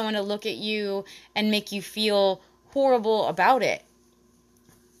allow someone to look at you and make you feel horrible about it.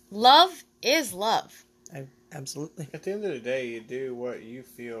 Love is love. Absolutely. At the end of the day, you do what you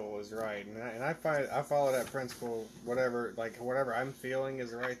feel is right, and I follow that principle. Whatever I'm feeling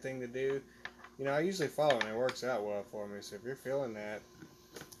is the right thing to do. You know, I usually follow it, and it works out well for me. So if you're feeling that,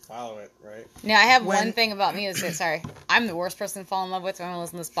 follow it, right? Now, I have one thing about me that's, sorry, I'm the worst person to fall in love with when I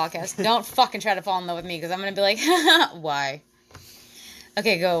listen to this podcast. Don't fucking try to fall in love with me, because I'm going to be like, why?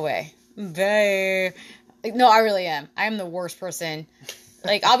 Okay, go away. Bye. Like, no, I really am. I am the worst person.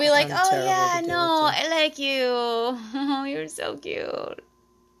 Like, I'll be like, oh yeah, no, I like you. Oh, you're so cute.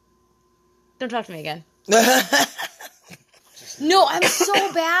 Don't talk to me again. No, I'm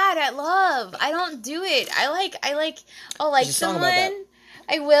so bad at love. I don't do it. I'll like someone.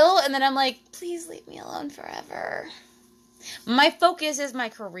 I will, and then I'm like, please leave me alone forever. My focus is my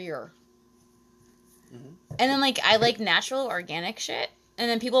career. Mm-hmm. And then, like, I like natural, organic shit. And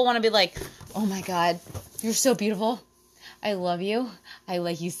then people want to be like, oh my God, you're so beautiful. I love you. I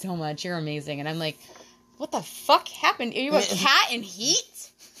like you so much. You're amazing. And I'm like, what the fuck happened? Are you a cat in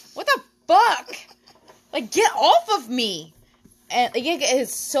heat? What the fuck? Like, get off of me. And like,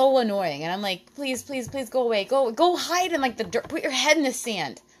 it's so annoying. And I'm like, please, please, please go away. Go hide in like the dirt. Put your head in the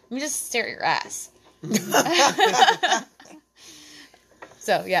sand. Let me just stare at your ass.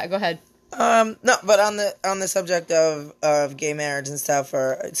 So yeah, go ahead. No, but on the subject of gay marriage and stuff,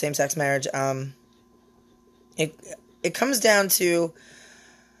 or same-sex marriage, it comes down to,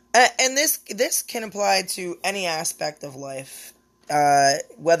 and this can apply to any aspect of life,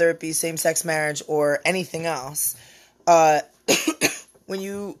 whether it be same-sex marriage or anything else. When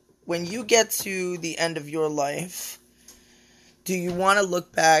you get to the end of your life, do you want to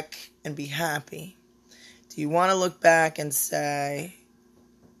look back and be happy? Do you want to look back and say,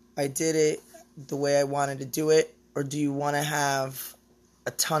 I did it the way I wanted to do it? Or do you want to have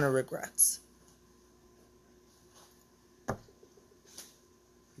a ton of regrets?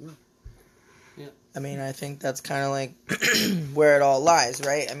 Yeah. I mean, I think that's kind of like where it all lies,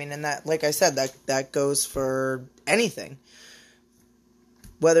 right? I mean, and that, like I said, that goes for anything.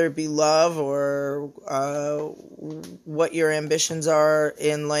 Whether it be love or what your ambitions are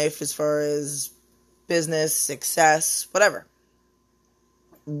in life as far as business, success, whatever.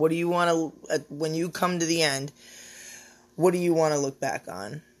 What do you want to, when you come to the end, what do you want to look back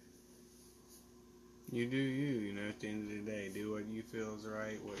on? You do you know, at the end of the day. Do what you feel is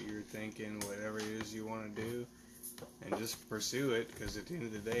right, what you're thinking, whatever it is you want to do. and just pursue it, because at the end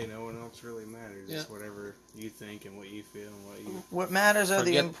of the day, no one else really matters. Yeah. It's whatever you think and what you feel and what you... What matters are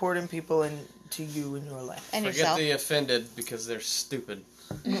the Forget- important people to you in your life. And Forget yourself. the offended because they're stupid.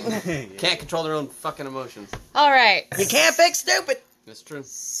 Can't control their own fucking emotions. All right. You can't fix stupid. That's true.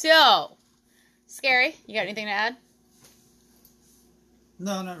 So, Scary, you got anything to add?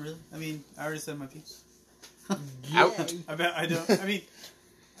 No, not really. I mean, I already said my piece. Out. I bet I don't. I mean,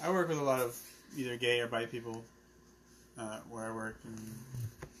 I work with a lot of either gay or bi people where I work, and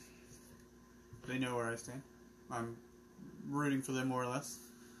they know where I stand. I'm rooting for them more or less.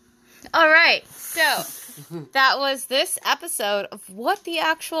 All right. So, that was this episode of What the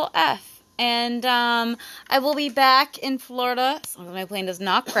Actual F. And I will be back in Florida as long as my plane does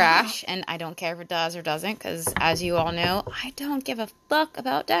not crash. And I don't care if it does or doesn't, because as you all know, I don't give a fuck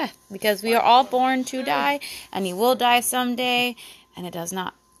about death. Because we are all born to die, and you will die someday, and it does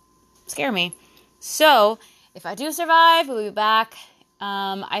not scare me. So, if I do survive, we'll be back.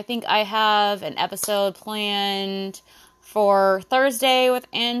 I think I have an episode planned for Thursday with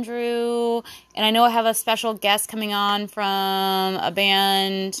Andrew, and I know I have a special guest coming on from a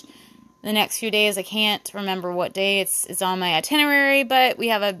band the next few days. I can't remember what day it's on my itinerary, but we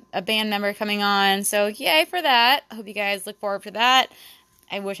have a band member coming on, so yay for that. I hope you guys look forward to that.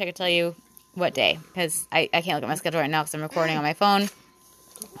 I wish I could tell you what day, because I can't look at my schedule right now because I'm recording on my phone.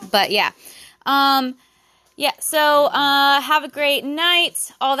 But yeah. So have a great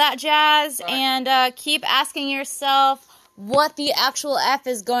night, all that jazz, and keep asking yourself what the actual F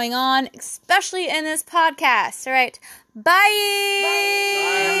is going on, especially in this podcast. All right, bye!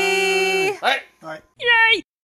 Bye. All right. Yay!